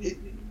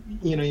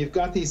 you've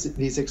got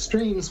these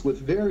extremes with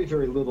very,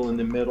 very little in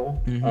the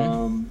middle.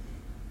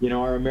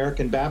 Our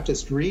American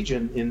Baptist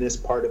region in this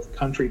part of the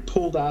country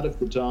pulled out of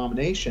the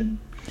denomination,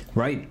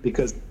 Right.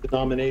 because the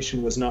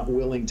denomination was not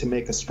willing to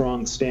make a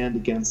strong stand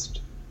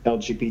against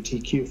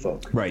LGBTQ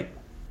folk. Right.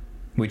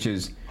 Which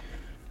is,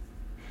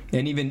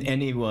 and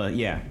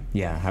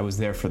I was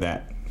there for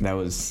that. That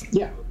was,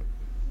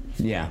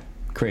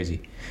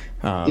 crazy.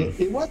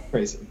 It was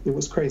crazy. It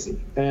was crazy.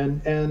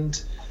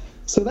 And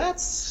so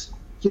that's,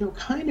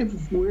 kind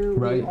of where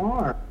Right. we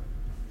are.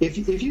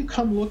 If you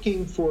come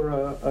looking for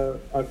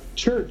a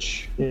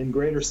church in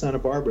Greater Santa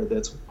Barbara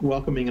that's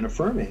welcoming and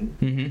affirming,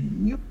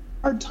 you have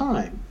a hard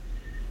time.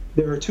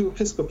 There are two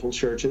Episcopal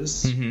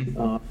churches,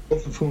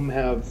 both of whom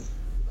have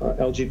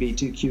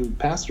LGBTQ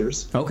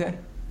pastors. Okay.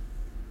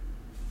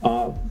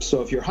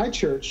 So if you're high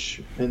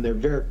church, and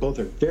both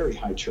are very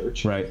high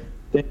church, Right.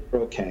 then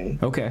you're okay.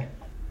 Okay.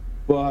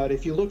 But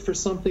if you look for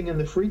something in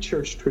the free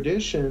church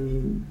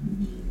tradition,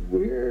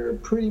 we're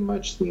pretty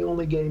much the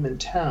only game in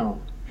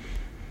town.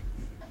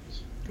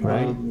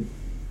 Right. And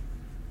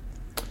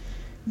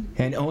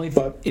and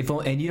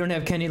you don't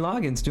have Kenny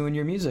Loggins doing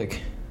your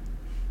music.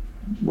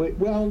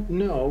 Well,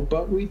 no,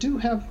 but we do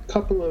have a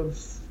couple of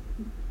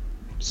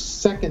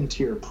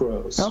second-tier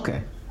pros.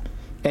 Okay.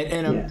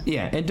 And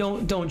and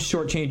don't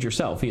shortchange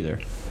yourself either.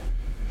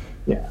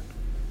 Yeah.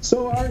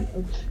 So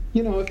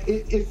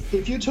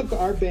if you took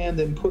our band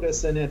and put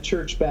us in a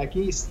church back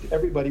east,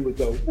 everybody would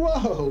go,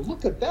 "Whoa,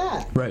 look at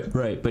that!"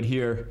 Right. But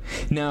here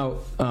now,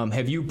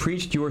 have you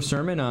preached your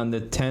sermon on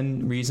the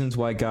 10 reasons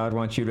why God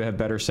wants you to have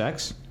better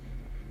sex?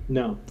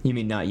 No. You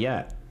mean not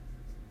yet?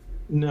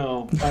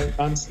 No,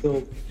 I'm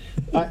still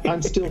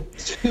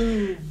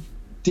too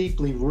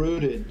deeply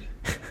rooted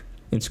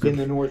in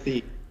the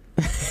Northeast.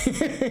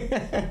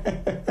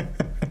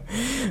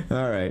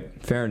 All right,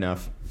 fair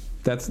enough.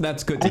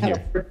 That's good to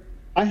hear.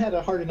 I had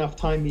a hard enough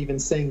time even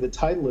saying the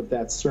title of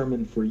that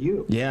sermon for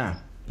you. Yeah.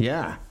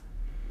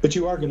 But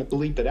you are going to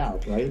bleep it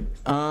out, right?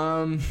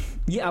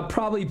 Yeah, I'll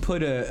probably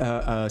put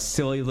a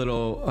silly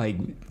little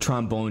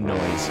trombone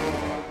noise.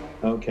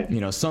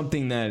 Okay.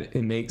 Something that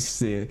it makes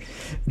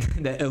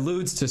that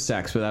alludes to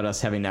sex without us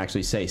having to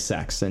actually say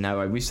sex. And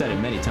now we've said it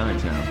many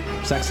times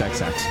now. Sex.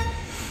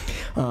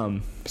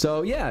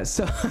 So yeah.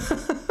 So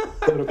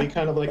it'll be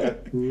kind of like a.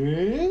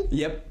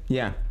 Yep.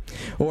 Yeah.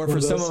 Or for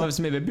some of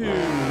us, maybe.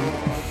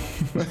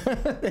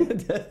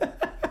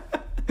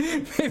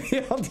 Maybe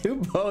I'll do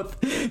both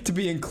to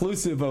be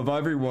inclusive of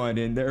everyone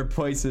in their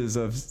places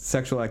of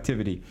sexual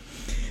activity.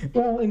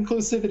 Well,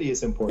 inclusivity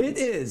is important. It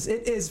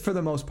is for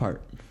the most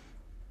part.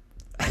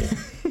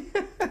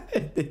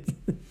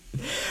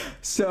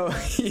 So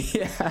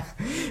yeah,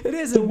 it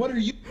is. So what are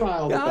you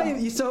riled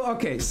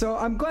about? So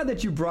I'm glad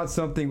that you brought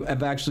something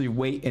of actually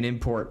weight and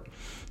import,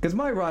 because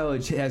my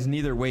mileage has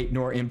neither weight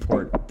nor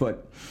import.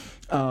 But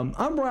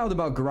I'm riled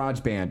about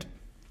GarageBand,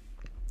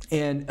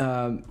 and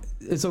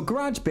so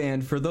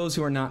GarageBand, for those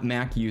who are not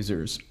Mac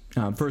users.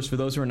 First, for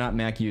those who are not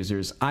Mac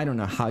users, I don't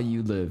know how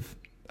you live.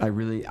 I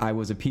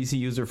was a PC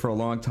user for a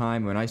long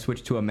time. When I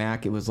switched to a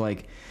Mac, it was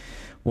like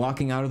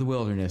walking out of the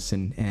wilderness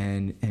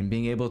and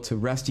being able to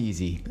rest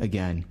easy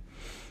again.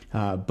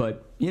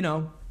 But you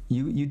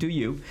do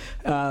you.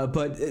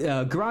 But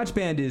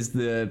GarageBand is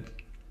the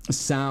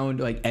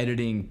sound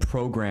editing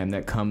program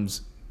that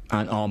comes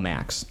on all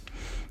Macs,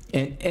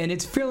 and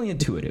it's fairly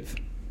intuitive,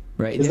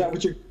 right? Is that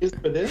what you're using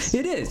for this?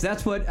 It is.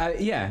 That's what.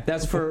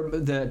 That's for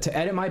to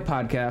edit my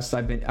podcast.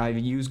 I've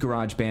used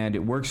GarageBand.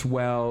 It works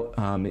well.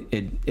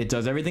 It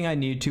does everything I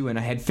need to, and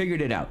I had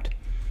figured it out.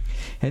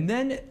 And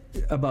then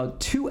about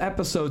 2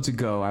 episodes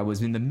ago, I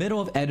was in the middle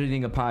of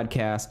editing a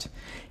podcast,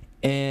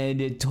 and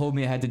it told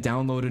me I had to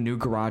download a new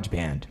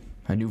GarageBand,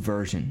 a new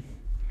version.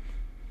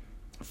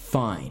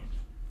 Fine.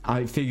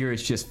 I figure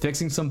it's just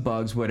fixing some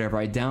bugs, whatever.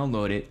 I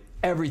download it.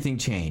 Everything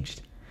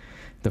changed.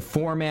 The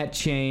format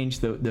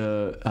changed. The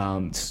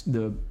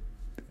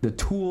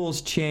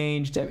tools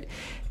changed.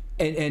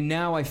 And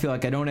now I feel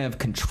like I don't have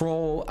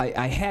control.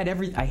 I had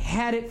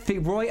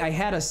it. Roy, I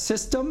had a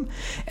system,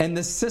 and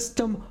the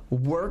system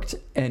worked.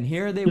 And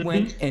here they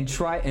went and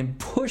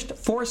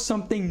forced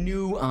something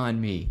new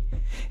on me.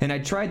 And I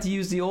tried to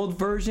use the old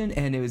version,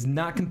 and it was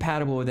not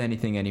compatible with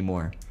anything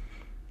anymore.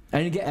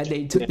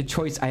 They took the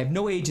choice. I have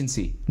no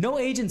agency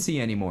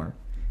anymore,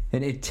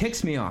 and it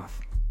ticks me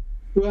off.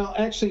 Well,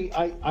 actually,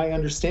 I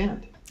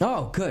understand.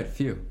 Oh, good.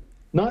 Phew.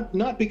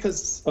 Not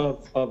because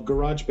of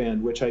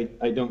GarageBand, which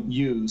I don't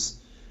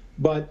use,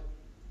 but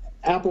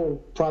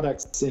Apple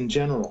products in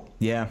general.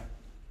 Yeah.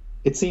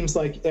 It seems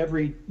like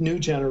every new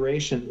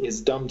generation is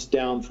dumbed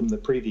down from the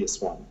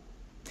previous one.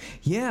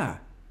 Yeah.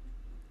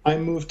 I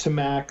moved to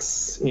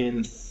Macs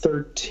in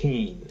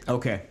 13.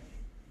 Okay.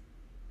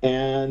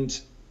 And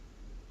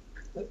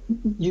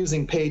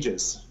using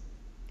Pages.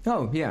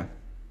 Oh, yeah.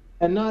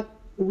 And not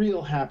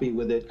real happy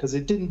with it because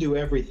it didn't do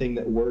everything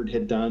that Word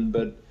had done,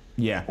 but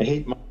yeah. I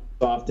hate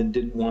Microsoft and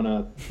didn't want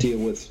to deal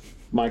with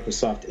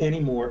Microsoft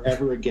anymore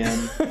ever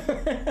again.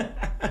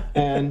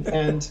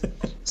 and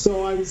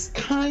so I was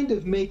kind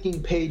of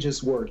making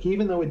Pages work,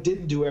 even though it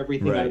didn't do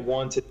everything I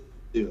wanted to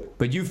do.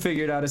 But you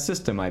figured out a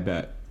system, I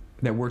bet,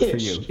 that worked for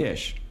you.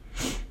 Ish.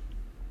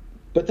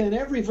 But then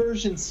every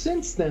version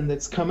since then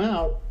that's come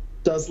out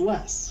does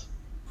less.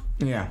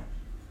 Yeah.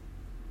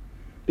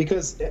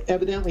 Because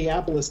evidently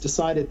Apple has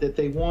decided that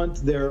they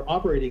want their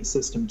operating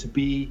system to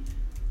be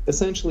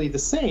essentially the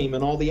same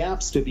and all the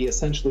apps to be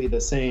essentially the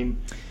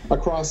same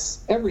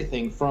across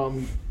everything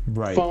from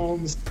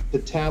phones to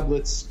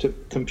tablets to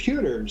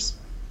computers,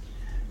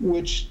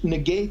 which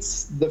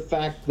negates the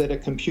fact that a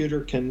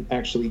computer can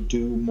actually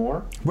do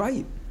more.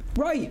 Right.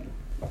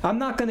 I'm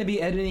not going to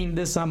be editing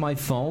this on my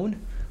phone.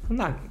 I'm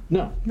not.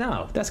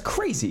 No, that's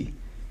crazy.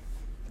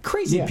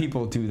 Crazy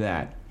people do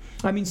that.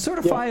 I mean,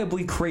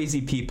 certifiably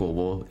crazy people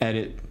will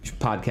edit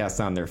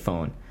podcasts on their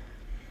phone.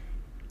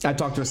 I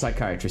talked to a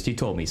psychiatrist. He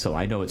told me so.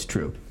 I know it's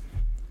true.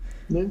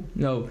 Yeah.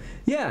 No.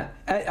 Yeah.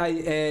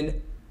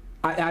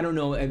 I don't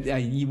know.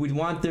 You would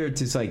want there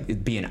to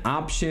like be an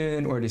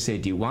option, or to say,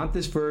 do you want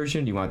this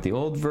version? Do you want the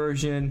old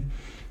version?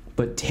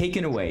 But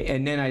taken away.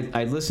 And then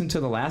I listened to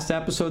the last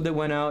episode that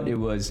went out. It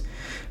was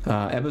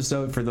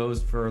episode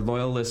for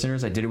loyal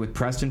listeners. I did it with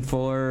Preston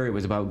Fuller. It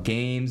was about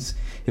games.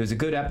 It was a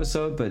good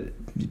episode,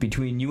 but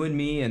between you and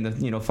me and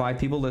the 5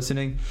 people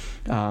listening,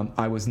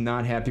 I was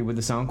not happy with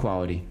the sound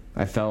quality.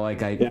 I felt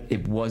like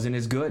it wasn't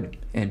as good,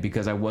 and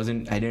because I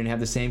didn't have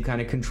the same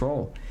kind of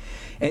control.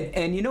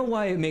 And you know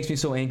why it makes me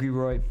so angry,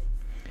 Roy?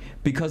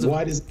 Because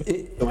why does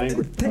it so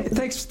angry?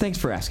 Thanks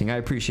for asking. I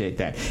appreciate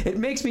that. It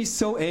makes me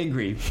so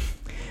angry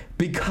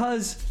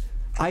because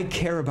I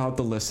care about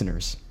the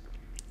listeners.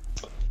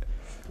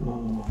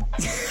 Oh.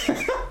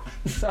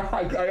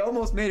 Sorry, I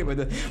almost made it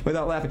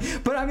without laughing.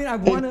 But I mean, I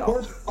want to.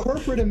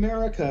 Corporate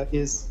America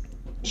is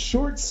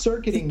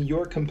short-circuiting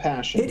your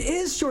compassion. It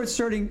is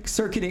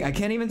short-circuiting. I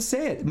can't even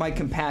say it. My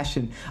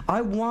compassion.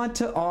 I want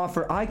to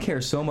offer. I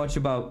care so much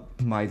about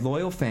my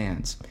loyal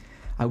fans.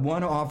 I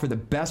want to offer the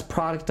best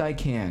product I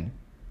can.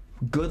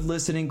 Good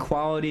listening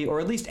quality,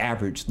 or at least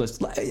average. Let's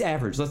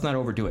not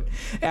overdo it.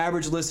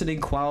 Average listening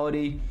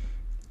quality,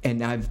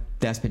 and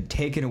that's been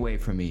taken away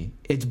from me.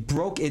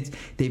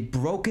 They've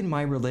broken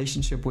my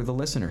relationship with the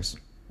listeners.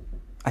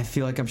 I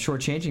feel like I'm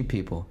shortchanging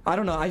people. I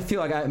don't know. I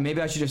feel like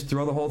maybe I should just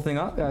throw the whole thing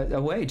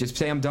away. Just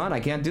say I'm done. I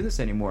can't do this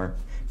anymore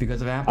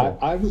because of Apple.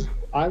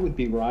 I would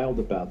be riled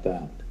about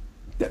that.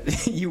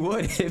 You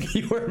would if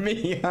you were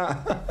me, huh?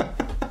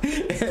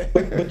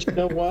 But you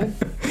know what?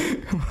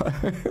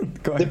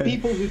 Go ahead. The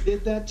people who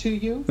did that to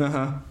you,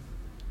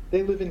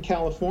 they live in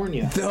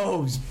California.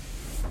 Those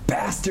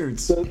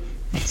bastards.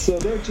 So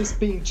they're just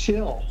being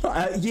chill.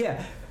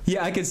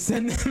 Yeah, I could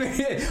send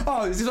them.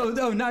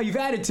 Oh, now you've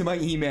added to my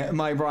email,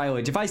 my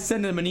mileage. If I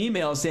send them an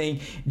email saying,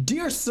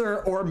 "Dear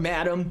sir or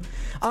madam,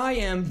 I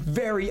am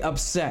very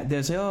upset,"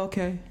 they'll say, "Oh,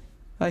 okay,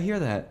 I hear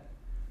that."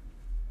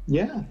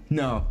 Yeah.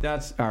 No,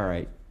 that's all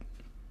right.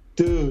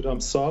 Dude, I'm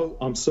so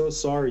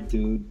sorry,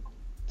 dude.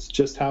 It's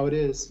just how it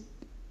is.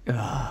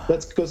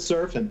 Let's go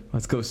surfing.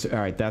 Let's go. All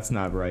right, that's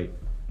not right.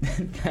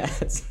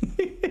 That's.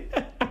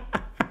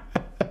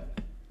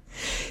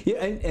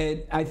 Yeah,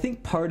 and I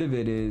think part of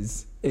it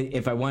is,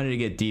 if I wanted to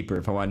get deeper,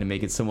 if I wanted to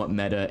make it somewhat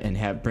meta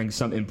and bring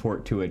some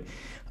import to it,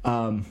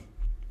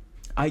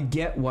 I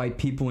get why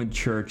people in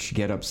church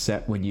get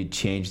upset when you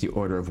change the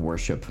order of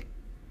worship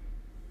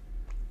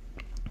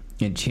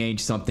and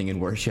change something in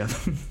worship.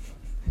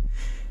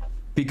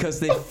 Because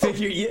they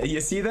figure,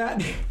 you see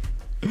that?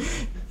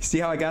 See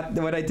how I got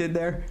what I did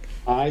there?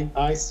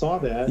 I saw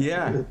that.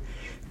 Yeah.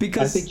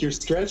 Because I think you're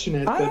stretching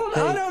it. I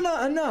don't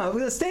know. No,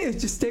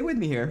 just stay with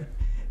me here.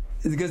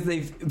 Because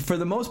for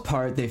the most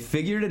part, they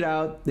figured it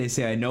out. They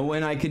say, I know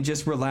when I can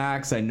just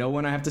relax. I know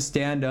when I have to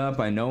stand up.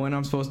 I know when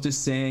I'm supposed to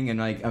sing.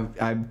 And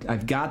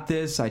I've got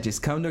this. I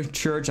just come to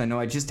church. I know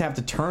I just have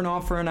to turn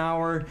off for an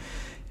hour,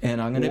 and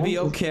I'm going to be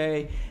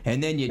okay.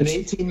 And then an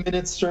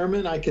 18-minute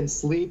sermon, I can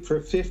sleep for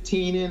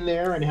 15 in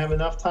there and have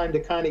enough time to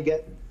kind of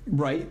get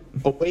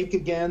awake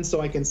again, so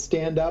I can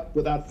stand up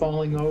without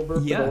falling over. For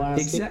the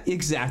last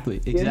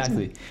exactly.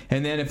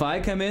 And then if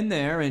I come in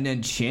there and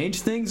then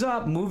change things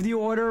up, move the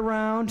order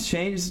around,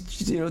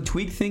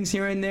 tweak things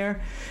here and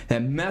there,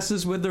 that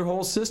messes with their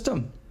whole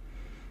system.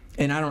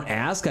 And I don't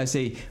ask. I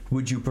say,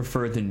 would you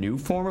prefer the new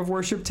form of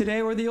worship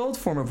today or the old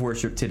form of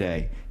worship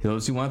today?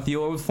 Those who want the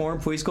old form,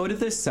 please go to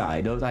this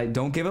side. I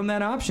don't give them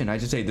that option. I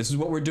just say, this is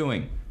what we're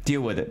doing.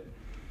 Deal with it.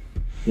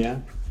 Yeah.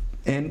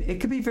 And it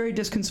could be very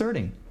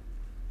disconcerting.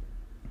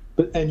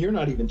 And you're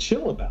not even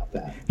chill about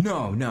that.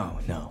 No.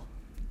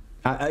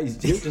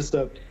 You're just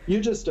a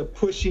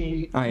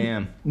pushy. I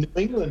am. New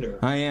Englander.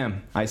 I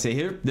am. I say,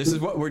 here, this is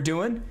what we're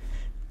doing.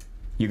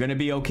 You're going to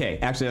be okay.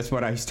 Actually, that's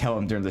what I tell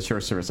them during the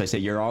church service. I say,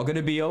 you're all going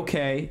to be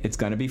okay. It's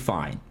going to be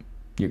fine.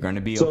 You're going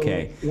to be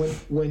okay.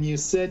 When you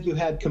said you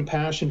had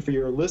compassion for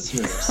your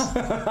listeners,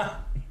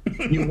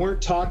 you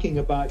weren't talking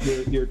about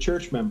your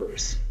church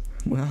members.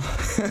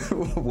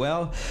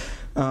 Well,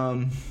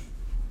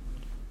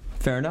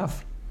 fair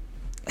enough.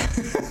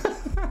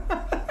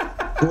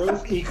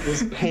 Growth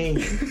equals pain.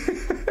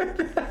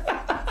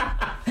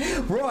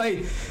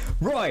 Roy,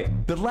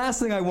 the last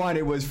thing I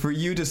wanted was for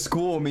you to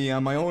school me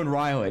on my own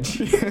Rylage.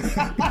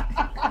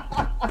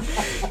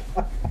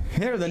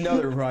 Here's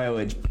another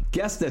Rylage.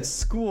 Guess that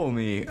school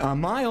me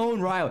on my own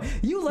Rylage.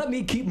 You let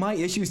me keep my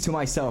issues to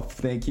myself,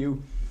 thank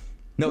you.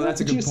 No, that's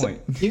a good point.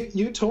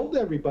 You told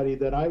everybody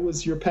that I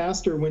was your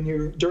pastor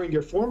during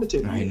your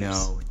formative years. I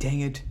know.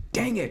 Dang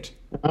it.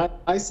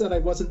 I said I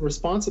wasn't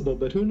responsible,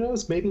 but who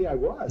knows? Maybe I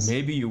was.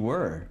 Maybe you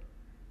were.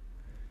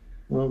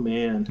 Oh,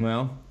 man.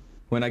 Well,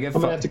 when I get...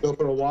 I'm going to have to go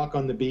for a walk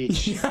on the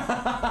beach.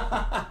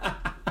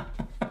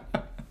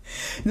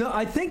 No,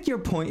 I think your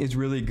point is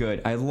really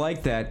good. I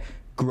like that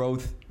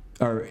growth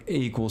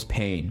equals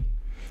pain.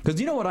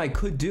 Because you know what I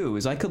could do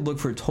is I could look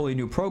for a totally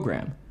new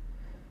program.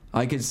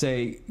 I could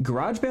say,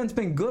 GarageBand's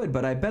been good,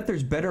 but I bet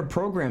there's better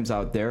programs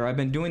out there. I've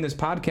been doing this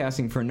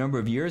podcasting for a number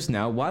of years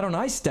now. Why don't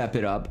I step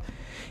it up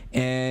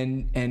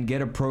and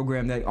get a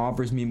program that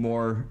offers me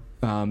more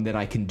that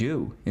I can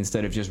do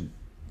instead of just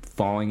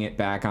falling it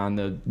back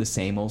on the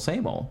same old,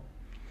 same old.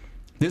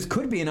 This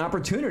could be an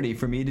opportunity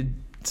for me to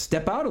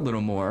step out a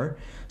little more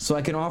so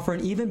I can offer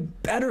an even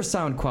better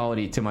sound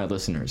quality to my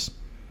listeners.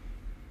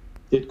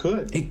 It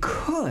could. It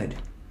could.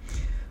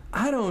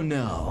 I don't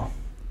know.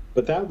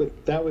 But that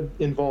would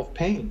involve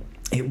pain.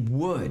 It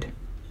would.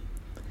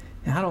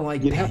 I don't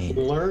like You'd pain. have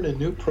to learn a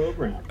new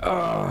program.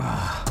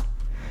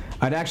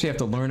 I'd actually have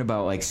to learn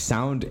about like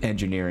sound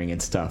engineering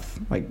and stuff,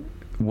 like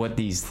what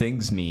these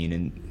things mean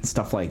and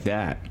stuff like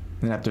that.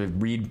 I'd have to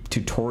read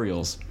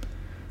tutorials.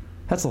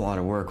 That's a lot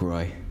of work,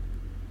 Roy.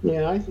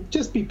 Yeah, I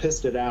just be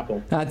pissed at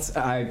Apple.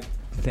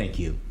 Thank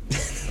you.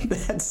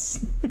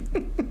 That's.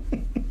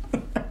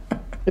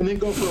 And then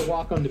go for a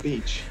walk on the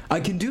beach. I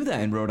can do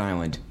that in Rhode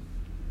Island.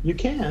 You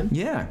can.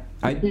 Yeah,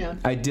 I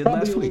did Probably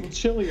last a week. little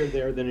chillier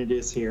there than it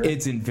is here.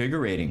 It's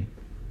invigorating.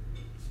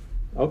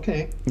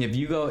 Okay. If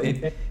you go,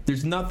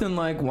 there's nothing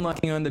like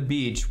walking on the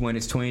beach when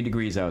it's 20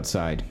 degrees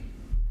outside.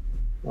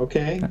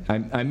 Okay.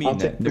 I mean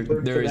that.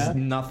 There is that.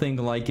 nothing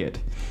like it.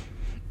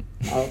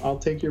 I'll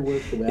take your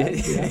word for that.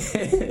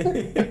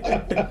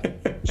 Yeah.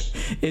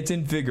 It's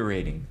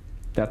invigorating.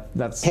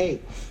 That's. Hey,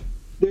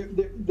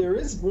 there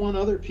is one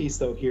other piece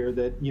though here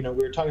that we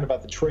were talking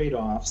about the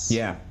trade-offs.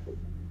 Yeah.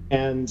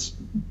 And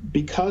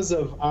because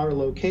of our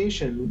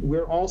location,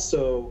 we're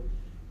also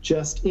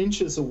just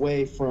inches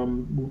away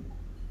from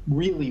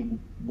really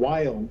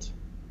wild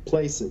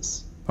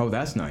places. Oh,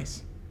 that's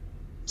nice.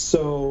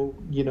 So,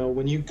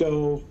 when you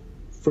go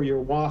for your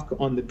walk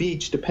on the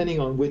beach, depending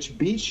on which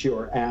beach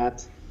you're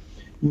at,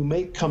 you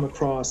may come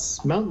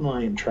across mountain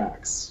lion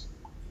tracks.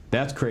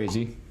 That's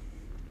crazy.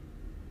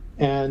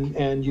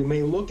 And you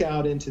may look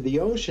out into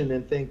the ocean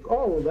and think,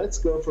 oh, let's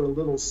go for a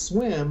little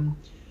swim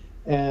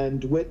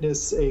and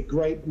witness a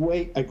great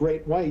white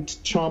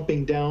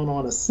chomping down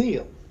on a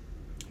seal.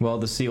 Well,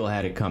 the seal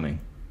had it coming.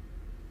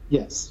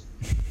 Yes.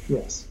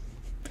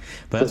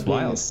 But that's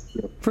wild.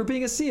 For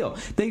being a seal.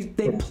 They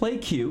play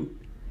cute.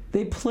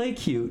 They play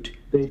cute.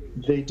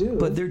 They do.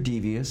 But they're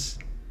devious.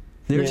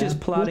 They're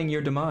just plotting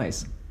your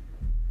demise.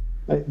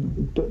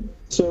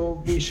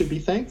 So we should be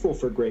thankful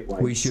for great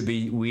whites. We should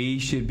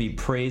be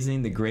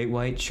praising the great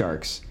white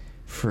sharks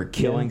for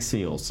killing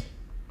seals.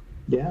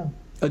 Yeah.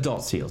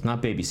 Adult seals,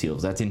 not baby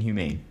seals. That's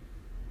inhumane.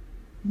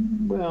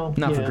 Well,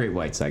 not for great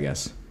whites, I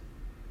guess.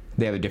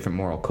 They have a different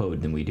moral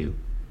code than we do.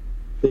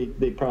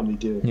 They probably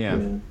do. Yeah.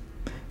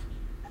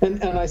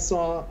 And I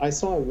saw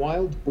a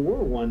wild boar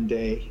one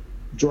day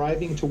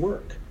driving to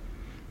work.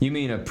 You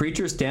mean a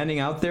preacher standing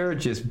out there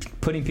just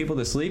putting people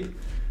to sleep?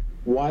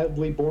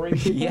 Wildly boring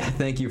people? Yeah,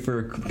 thank you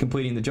for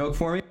completing the joke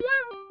for me.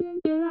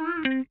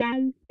 No,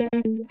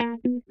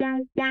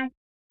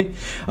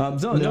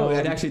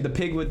 and actually the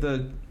pig with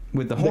the horns.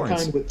 The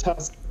kind with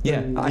tusks.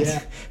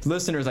 Yeah,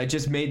 listeners, I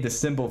just made the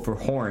symbol for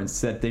horns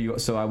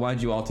so I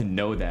wanted you all to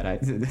know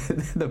that.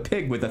 The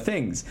pig with the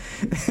things.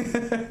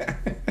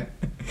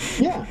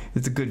 Yeah.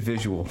 It's a good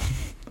visual.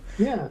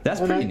 Yeah.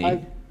 That's pretty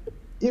neat.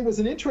 It was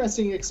an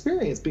interesting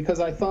experience because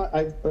I thought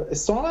I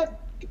saw it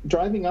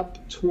driving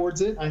up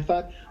towards it. I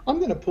thought, I'm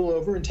going to pull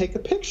over and take a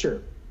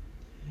picture.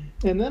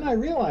 And then I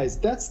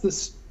realized that's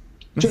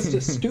just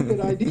a stupid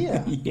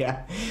idea.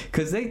 Yeah,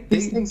 because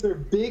these things are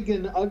big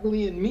and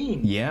ugly and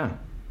mean. Yeah,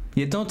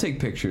 don't take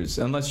pictures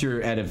unless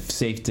you're at a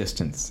safe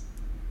distance.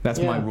 That's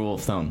my rule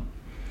of thumb.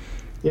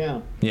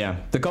 Yeah.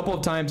 The couple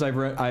of times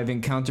I've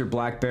encountered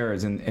black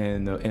bears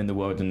in the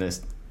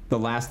wilderness, the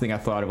last thing I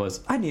thought of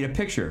was, I need a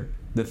picture.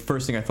 The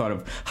first thing I thought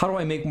of, how do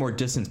I make more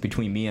distance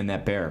between me and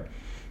that bear?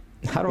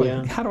 How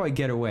do I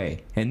get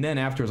away? And then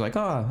afterwards, like,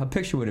 a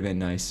picture would have been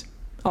nice.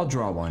 I'll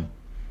draw one.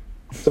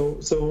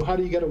 So how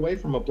do you get away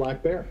from a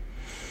black bear?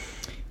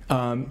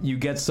 You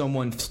get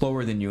someone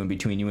slower than you in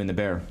between you and the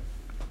bear.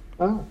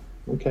 Oh,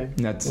 okay.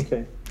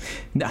 Okay.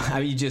 No,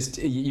 I mean,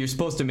 you're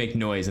supposed to make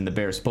noise, and the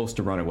bear's supposed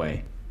to run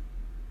away.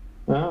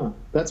 Ah,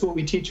 that's what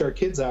we teach our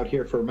kids out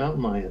here for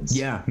mountain lions.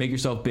 Yeah, make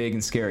yourself big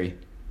and scary.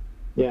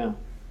 Yeah.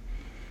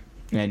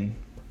 And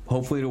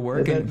hopefully it'll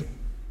work. And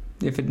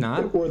if it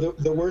not, or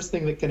the worst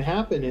thing that can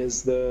happen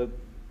is the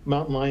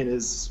mountain lion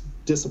is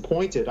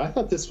disappointed. I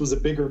thought this was a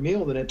bigger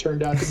meal than it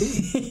turned out to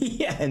be.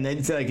 Yeah, and then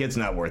it's like, it's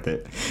not worth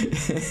it.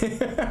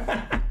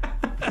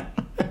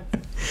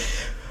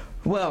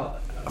 Well,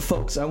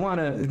 folks, I'm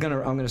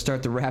gonna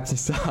start to wrap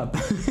this up.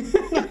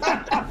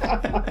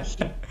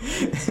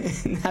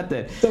 Not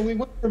that. So we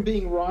went from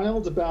being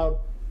riled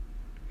about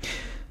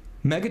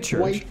megachurch,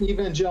 white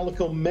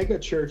evangelical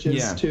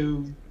megachurches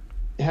to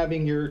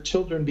having your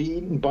children be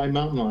eaten by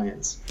mountain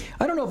lions.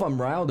 I don't know if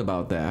I'm riled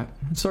about that.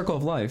 Circle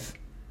of life,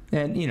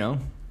 and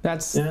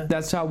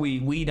that's how we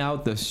weed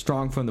out the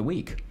strong from the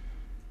weak.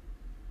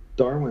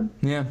 Darwin.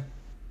 Yeah,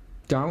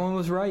 Darwin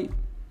was right.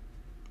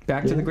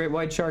 Back to the great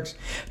white sharks.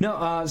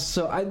 No,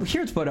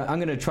 here's what I'm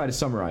going to try to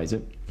summarize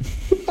it.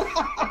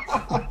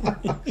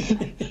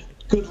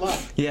 Good luck.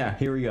 Yeah,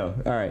 here we go.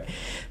 All right.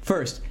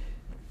 First,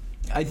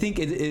 I think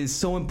it is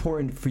so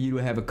important for you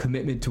to have a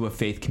commitment to a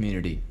faith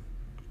community.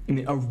 I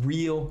mean, a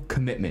real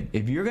commitment.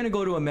 If you're going to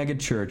go to a mega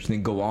church,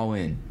 then go all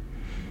in.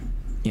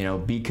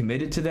 Be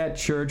committed to that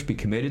church. Be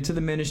committed to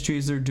the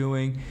ministries they're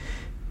doing.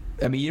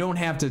 I mean, you don't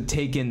have to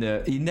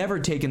you never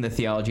take in the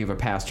theology of a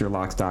pastor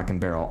lock, stock, and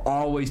barrel.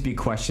 Always be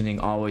questioning,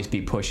 always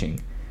be pushing.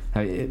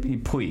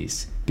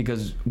 Please,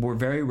 because we're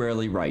very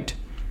rarely right.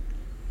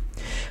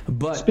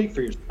 But speak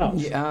for yourself.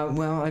 Yeah,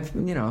 well,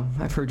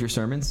 I've heard your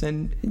sermons,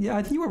 and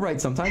yeah, you were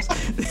right sometimes.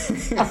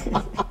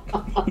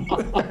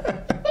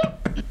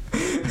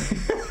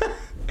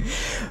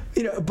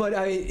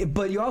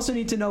 But you also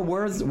need to know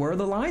where are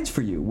the lines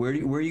for you. Where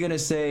are you going to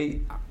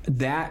say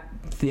that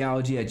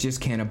theology I just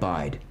can't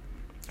abide?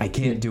 I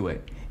can't do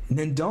it. And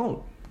then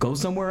don't. Go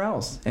somewhere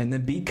else. And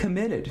then be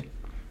committed.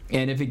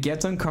 And if it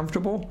gets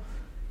uncomfortable,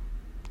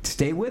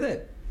 stay with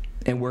it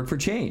and work for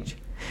change.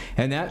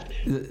 And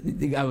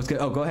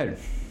go ahead.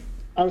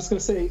 I was going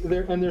to say,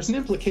 there's an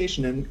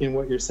implication in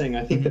what you're saying.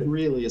 I think that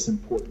really is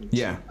important.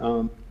 Yeah.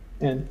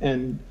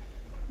 And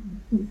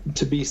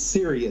to be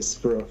serious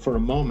for a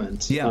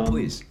moment. Yeah,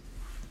 please.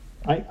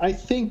 I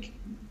think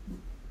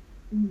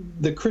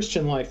the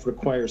Christian life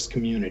requires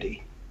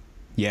community.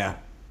 Yeah.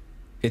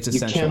 It's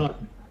essential.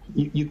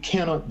 You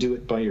cannot do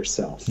it by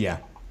yourself. Yeah.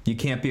 You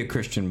can't be a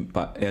Christian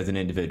as an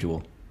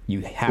individual.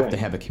 You have to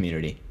have a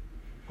community.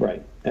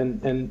 Right.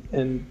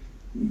 And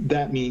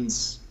that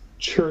means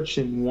church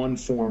in one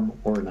form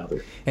or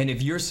another. And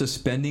if you're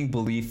suspending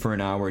belief for an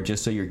hour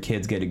just so your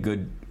kids get a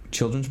good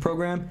children's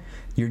program,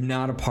 you're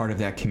not a part of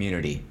that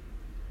community.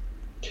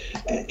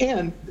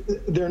 And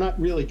they're not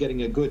really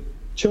getting a good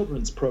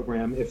children's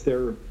program if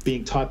they're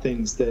being taught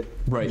things that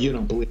you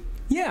don't believe.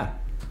 Yeah.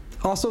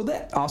 Also,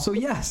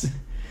 yes.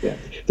 Yeah.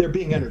 They're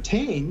being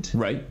entertained.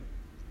 Right.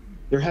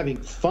 They're having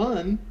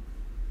fun,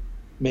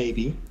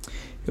 maybe.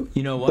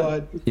 You know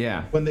what?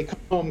 But when they come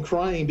home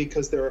crying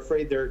because they're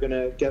afraid they're going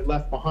to get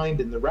left behind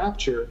in the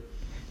rapture,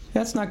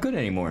 that's not good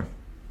anymore.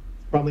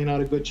 Probably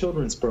not a good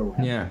children's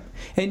program. Yeah.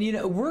 And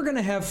we're going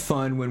to have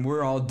fun when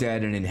we're all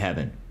dead and in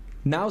heaven.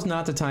 Now's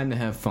not the time to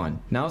have fun.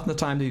 Now's the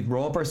time to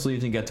roll up our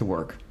sleeves and get to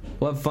work.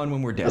 We'll have fun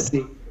when we're dead.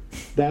 See,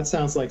 that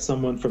sounds like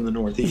someone from the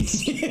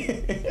Northeast.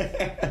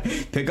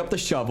 Pick up the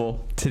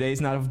shovel.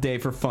 Today's not a day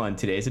for fun.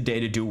 Today's a day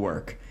to do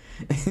work.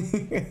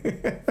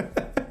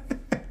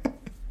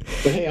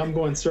 But hey, I'm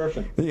going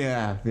surfing.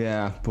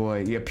 Yeah,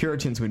 boy. Yeah,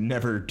 Puritans would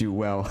never do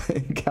well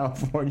in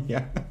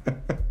California.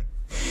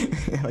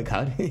 Like,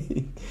 how do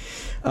you...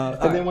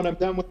 and then when I'm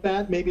done with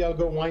that, maybe I'll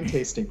go wine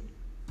tasting.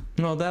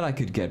 Well, that I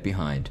could get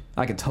behind.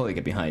 I could totally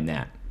get behind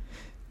that.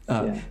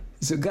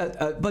 So,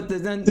 but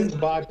then it's in the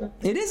Bible.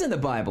 It is in the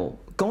Bible.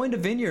 Going to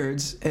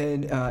vineyards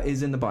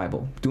is in the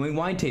Bible. Doing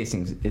wine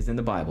tastings is in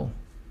the Bible.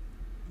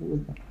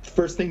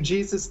 First thing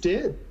Jesus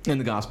did. In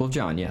the Gospel of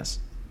John, yes.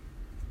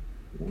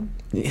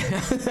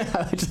 Yeah.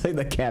 Just like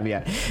the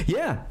caveat.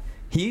 Yeah,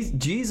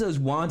 Jesus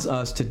wants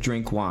us to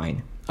drink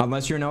wine.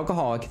 Unless you're an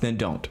alcoholic, then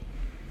don't.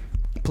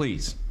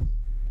 Please,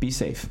 be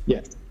safe.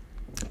 Yes.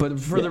 But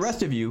for the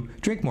rest of you,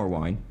 drink more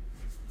wine.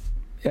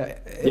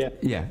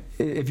 Yeah.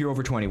 If you're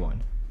over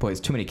 21. Boy, there's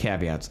too many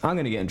caveats. I'm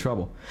going to get in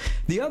trouble.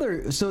 The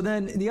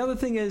other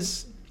thing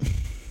is,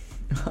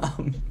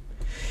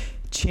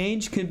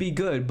 change can be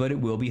good, but it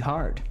will be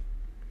hard.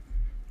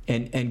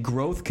 And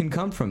growth can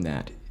come from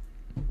that.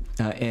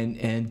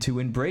 And to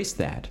embrace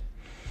that.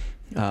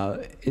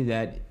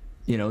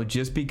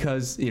 Just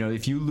because,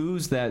 if you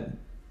lose that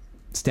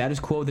status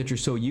quo that you're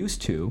so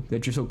used to,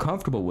 that you're so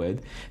comfortable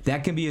with,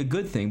 that can be a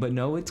good thing. But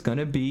no, it's going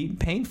to be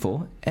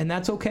painful, and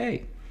that's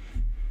okay.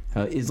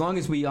 As long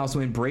as we also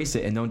embrace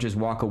it and don't just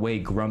walk away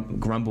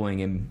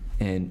grumbling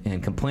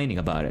and complaining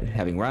about it,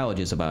 having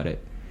ravages about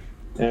it.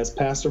 As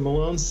Pastor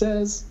Malone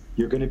says,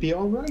 you're going to be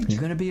all right. You're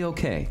going to be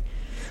okay.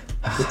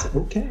 It's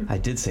okay. I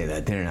did say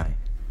that, didn't I?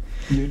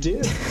 You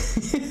did.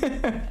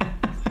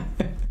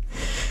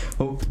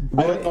 Well,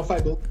 I don't know if I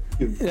believe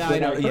you. I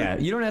know,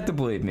 you don't have to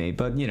believe me,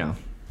 but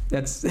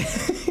that's.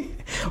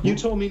 You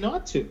told me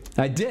not to.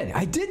 I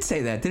did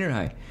say that, didn't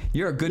I?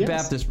 You're a good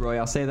Baptist, Roy.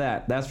 I'll say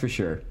that. That's for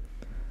sure.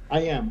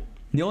 I am.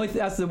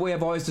 That's the way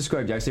I've always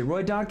described you. I say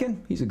Roy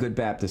Donkin, he's a good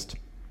Baptist.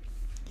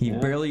 He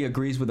barely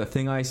agrees with a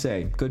thing I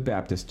say. Good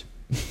Baptist.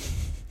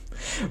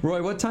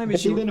 Roy, what time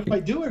is even if I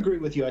do agree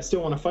with you, I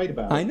still want to fight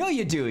about it. I know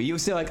you do. You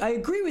say I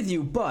agree with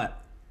you, but.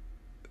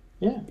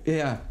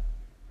 Yeah.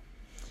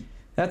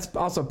 That's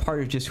also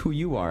part of just who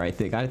you are, I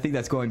think. I think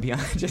that's going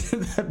beyond just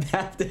the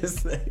Baptist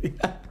thing.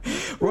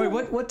 Roy,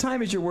 what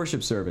time is your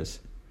worship service?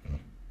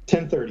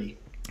 10:30.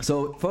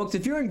 So, folks,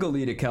 if you're in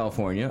Goleta,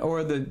 California,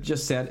 or the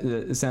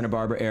Santa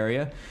Barbara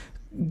area,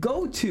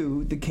 go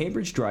to the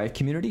Cambridge Drive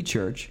Community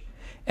Church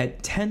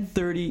at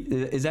 10:30.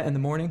 Is that in the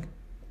morning?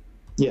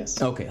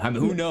 Yes. Okay. I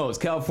mean, who knows?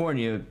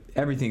 California,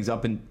 everything's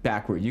up and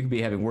backward. You could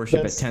be having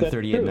worship at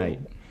 10:30 at night.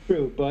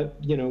 True, but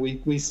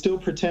we still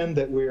pretend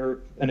that we're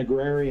an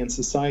agrarian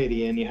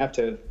society, and you have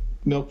to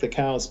milk the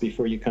cows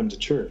before you come to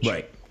church.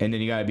 Right, and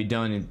then you got to be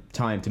done in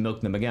time to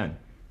milk them again.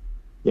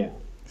 Yeah.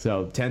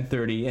 So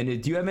 10:30.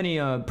 And do you have any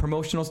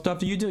promotional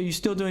stuff? Are you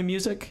still doing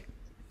music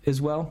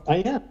as well? I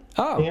am.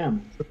 Oh. I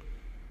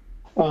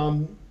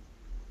am.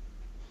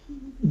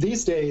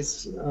 these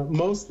days,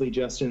 mostly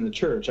just in the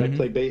church. I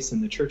play bass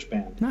in the church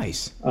band.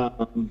 Nice.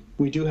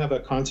 We do have a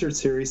concert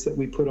series that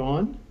we put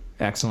on.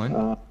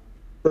 Excellent.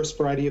 First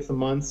Friday of the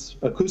month,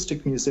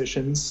 acoustic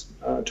musicians,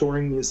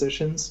 touring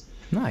musicians.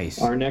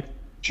 Nice. Our next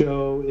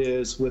show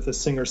is with a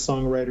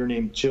singer-songwriter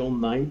named Jill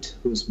Knight,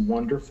 who's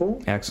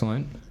wonderful.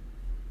 Excellent.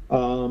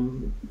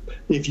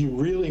 If you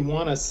really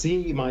want to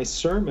see my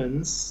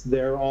sermons,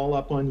 they're all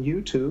up on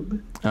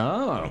YouTube.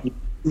 Oh.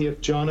 See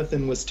if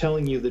Jonathan was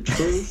telling you the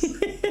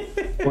truth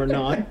or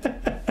not.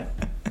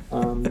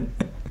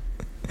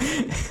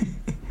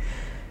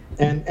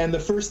 And the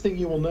first thing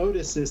you will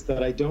notice is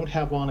that I don't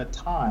have on a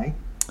tie.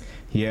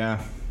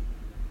 Yeah.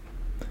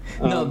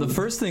 No, the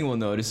first thing we'll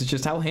notice is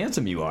just how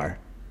handsome you are.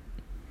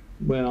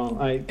 Well,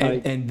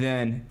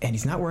 and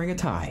he's not wearing a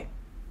tie.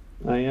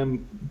 I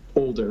am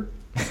older.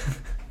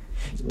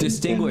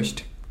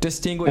 Distinguished,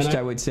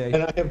 I would say.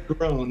 And I have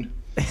grown.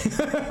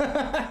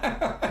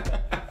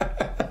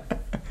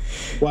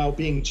 While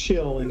being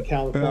chill in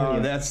California. Oh,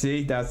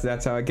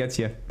 that's how it gets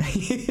you.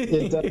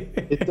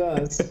 It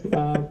does.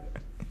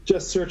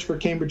 Just search for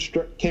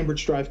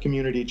Cambridge Drive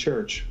Community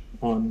Church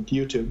on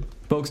YouTube.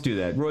 Folks, do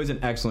that. Roy's an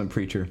excellent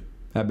preacher.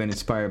 I've been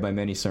inspired by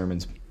many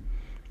sermons.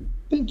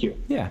 Thank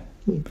you. Yeah.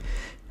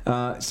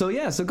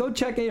 So go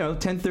check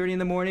 10:30 in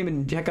the morning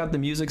and check out the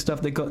music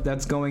stuff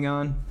that's going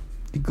on.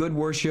 Good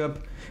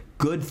worship,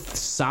 good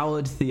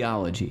solid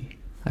theology.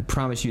 I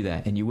promise you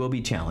that, and you will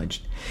be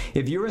challenged.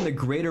 If you're in the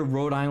greater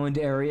Rhode Island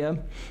area,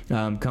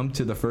 come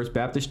to the First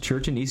Baptist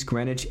Church in East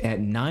Greenwich at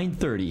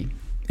 9:30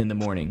 in the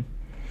morning.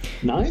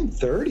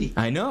 9:30?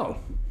 I know.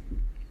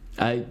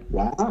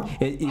 Wow.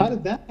 How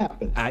did that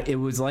happen? It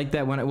was like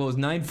that it was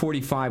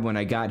 9:45 when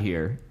I got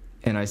here,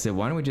 and I said,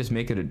 why don't we just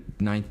make it at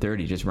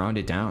 9:30, just round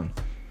it down.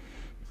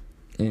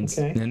 And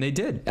they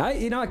did.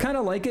 I kind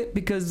of like it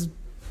because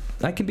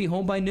I can be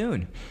home by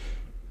noon.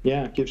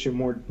 Yeah, it gives you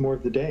more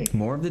of the day.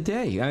 More of the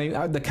day. I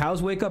mean, the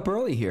cows wake up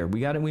early here.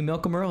 We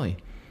milk them early.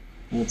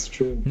 That's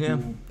true. Yeah.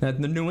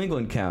 The New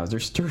England cows, they're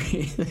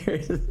sturdy.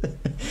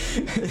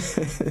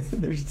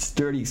 They're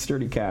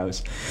sturdy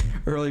cows.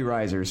 Early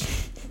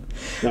risers.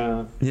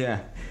 Yeah.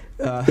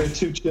 They're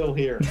too chill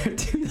here.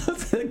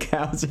 The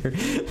cows are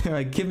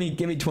like, give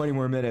me 20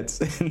 more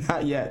minutes.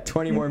 Not yet.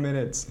 20 more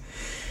minutes.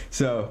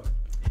 So,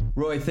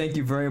 Roy, thank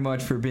you very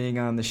much for being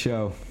on the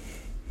show.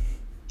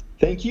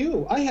 Thank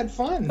you. I had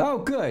fun. Oh,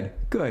 good.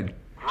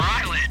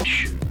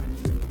 Mileage.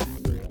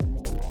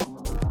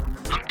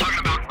 I'm talking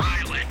about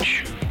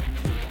mileage.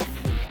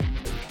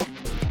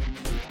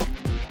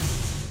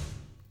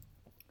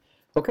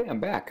 Okay, I'm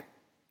back.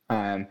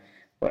 I'm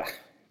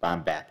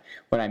back.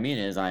 What I mean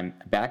is I'm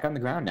back on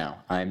the ground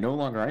now. I'm no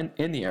longer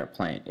in the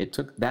airplane. It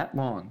took that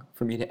long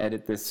for me to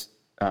edit this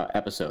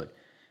episode.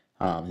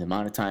 The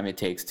amount of time it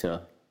takes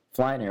to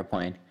fly an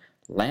airplane,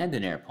 land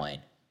an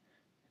airplane,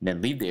 and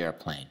then leave the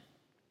airplane.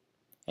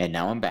 And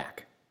now I'm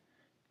back.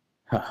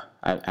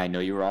 I know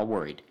you were all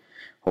worried.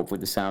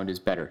 Hopefully the sound is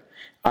better.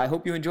 I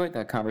hope you enjoyed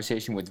that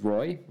conversation with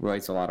Roy.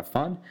 Roy's a lot of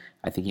fun.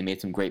 I think he made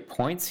some great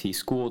points. He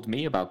schooled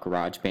me about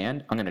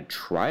GarageBand. I'm going to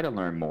try to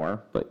learn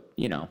more, but,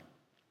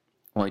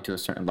 only to a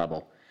certain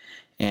level.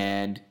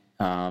 And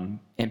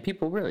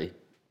people really,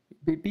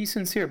 be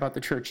sincere about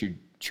the church you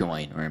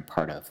join or are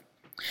part of.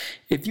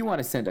 If you want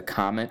to send a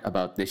comment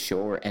about this show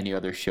or any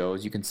other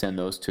shows, you can send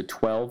those to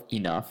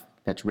 12enough,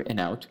 that's written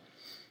out,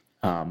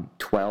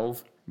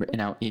 12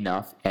 written out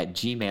enough at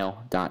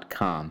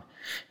gmail.com.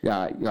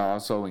 I'll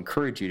also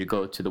encourage you to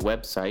go to the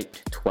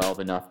website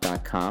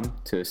 12enough.com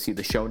to see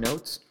the show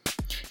notes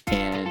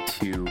and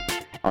to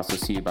also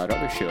see about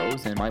other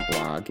shows and my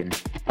blog and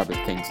other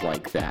things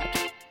like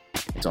that.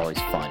 It's always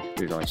fun.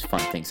 There's always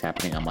fun things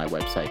happening on my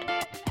website.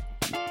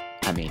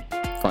 I mean,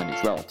 fun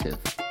is relative.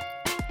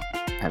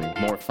 I mean,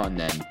 more fun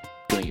than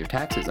doing your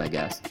taxes, I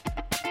guess.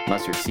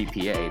 Unless you're a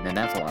CPA, then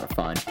that's a lot of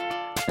fun.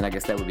 And I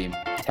guess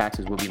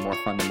taxes will be more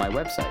fun than my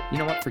website. You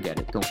know what? Forget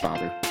it. Don't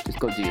bother. Just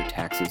go do your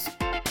taxes.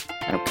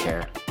 I don't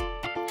care.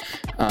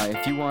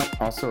 If you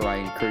want, also, I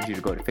encourage you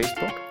to go to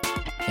Facebook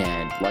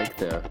and like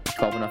the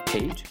 12 Enough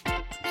page.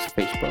 It's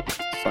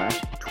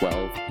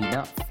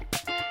Facebook.com/12enough.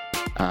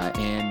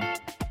 And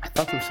I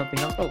thought there was something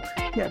else. Oh,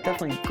 yeah,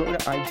 definitely go to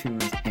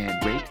iTunes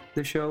and rate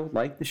the show,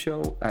 like the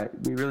show.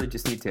 We really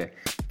just need to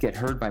get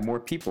heard by more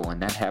people,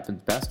 and that happens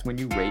best when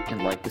you rate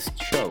and like the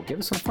show. Give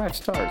us some 5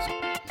 stars.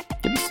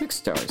 Give me 6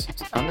 stars.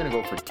 I'm going to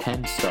go for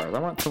 10 stars. I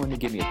want someone to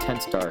give me a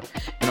 10-star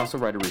and also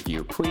write a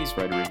review. Please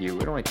write a review.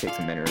 It only takes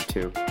a minute or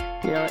two.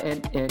 Yeah,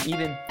 and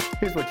even,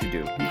 here's what you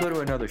do. You go to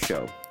another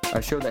show,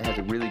 a show that has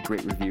a really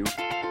great review,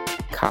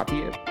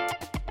 copy it,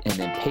 and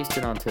then paste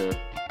it onto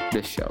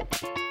this show.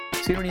 So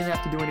you don't even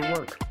have to do any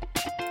work.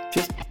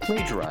 Just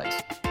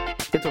plagiarize.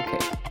 It's okay.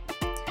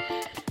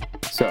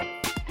 So,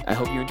 I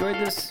hope you enjoyed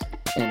this,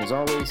 and as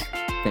always,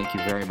 thank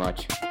you very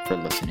much for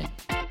listening.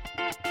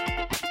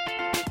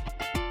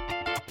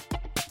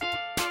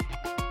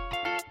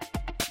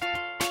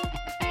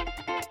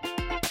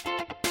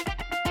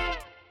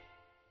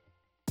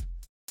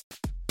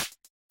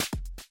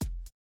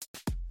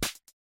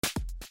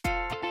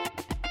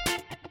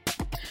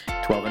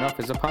 12 and Up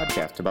is a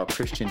podcast about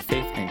Christian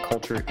faith and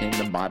culture in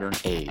the modern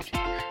age.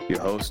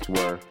 Your hosts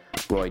were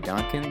Roy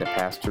Donkin, the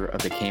pastor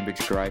of the Cambridge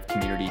Drive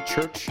Community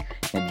Church,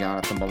 and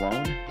Jonathan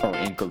Malone,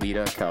 in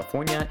Goleta,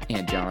 California,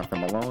 and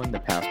Jonathan Malone, the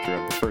pastor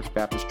of the First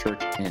Baptist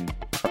Church in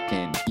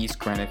East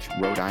Greenwich,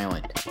 Rhode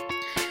Island.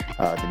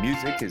 The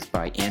music is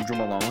by Andrew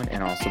Malone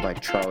and also by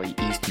Charlie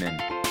Eastman.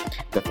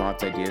 The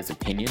thoughts, ideas,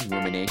 opinions,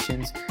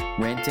 ruminations,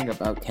 ranting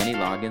about Kenny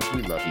Loggins.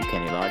 We love you,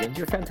 Kenny Loggins.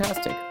 You're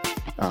fantastic.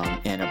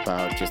 And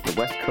about just the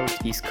West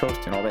Coast, East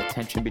Coast, and all that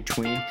tension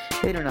between.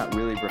 They do not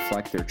really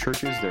reflect their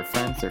churches, their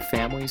friends, their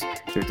families,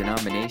 their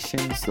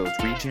denominations, those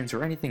regions,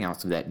 or anything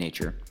else of that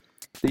nature.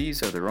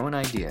 These are their own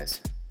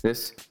ideas.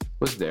 This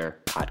was their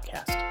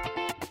podcast.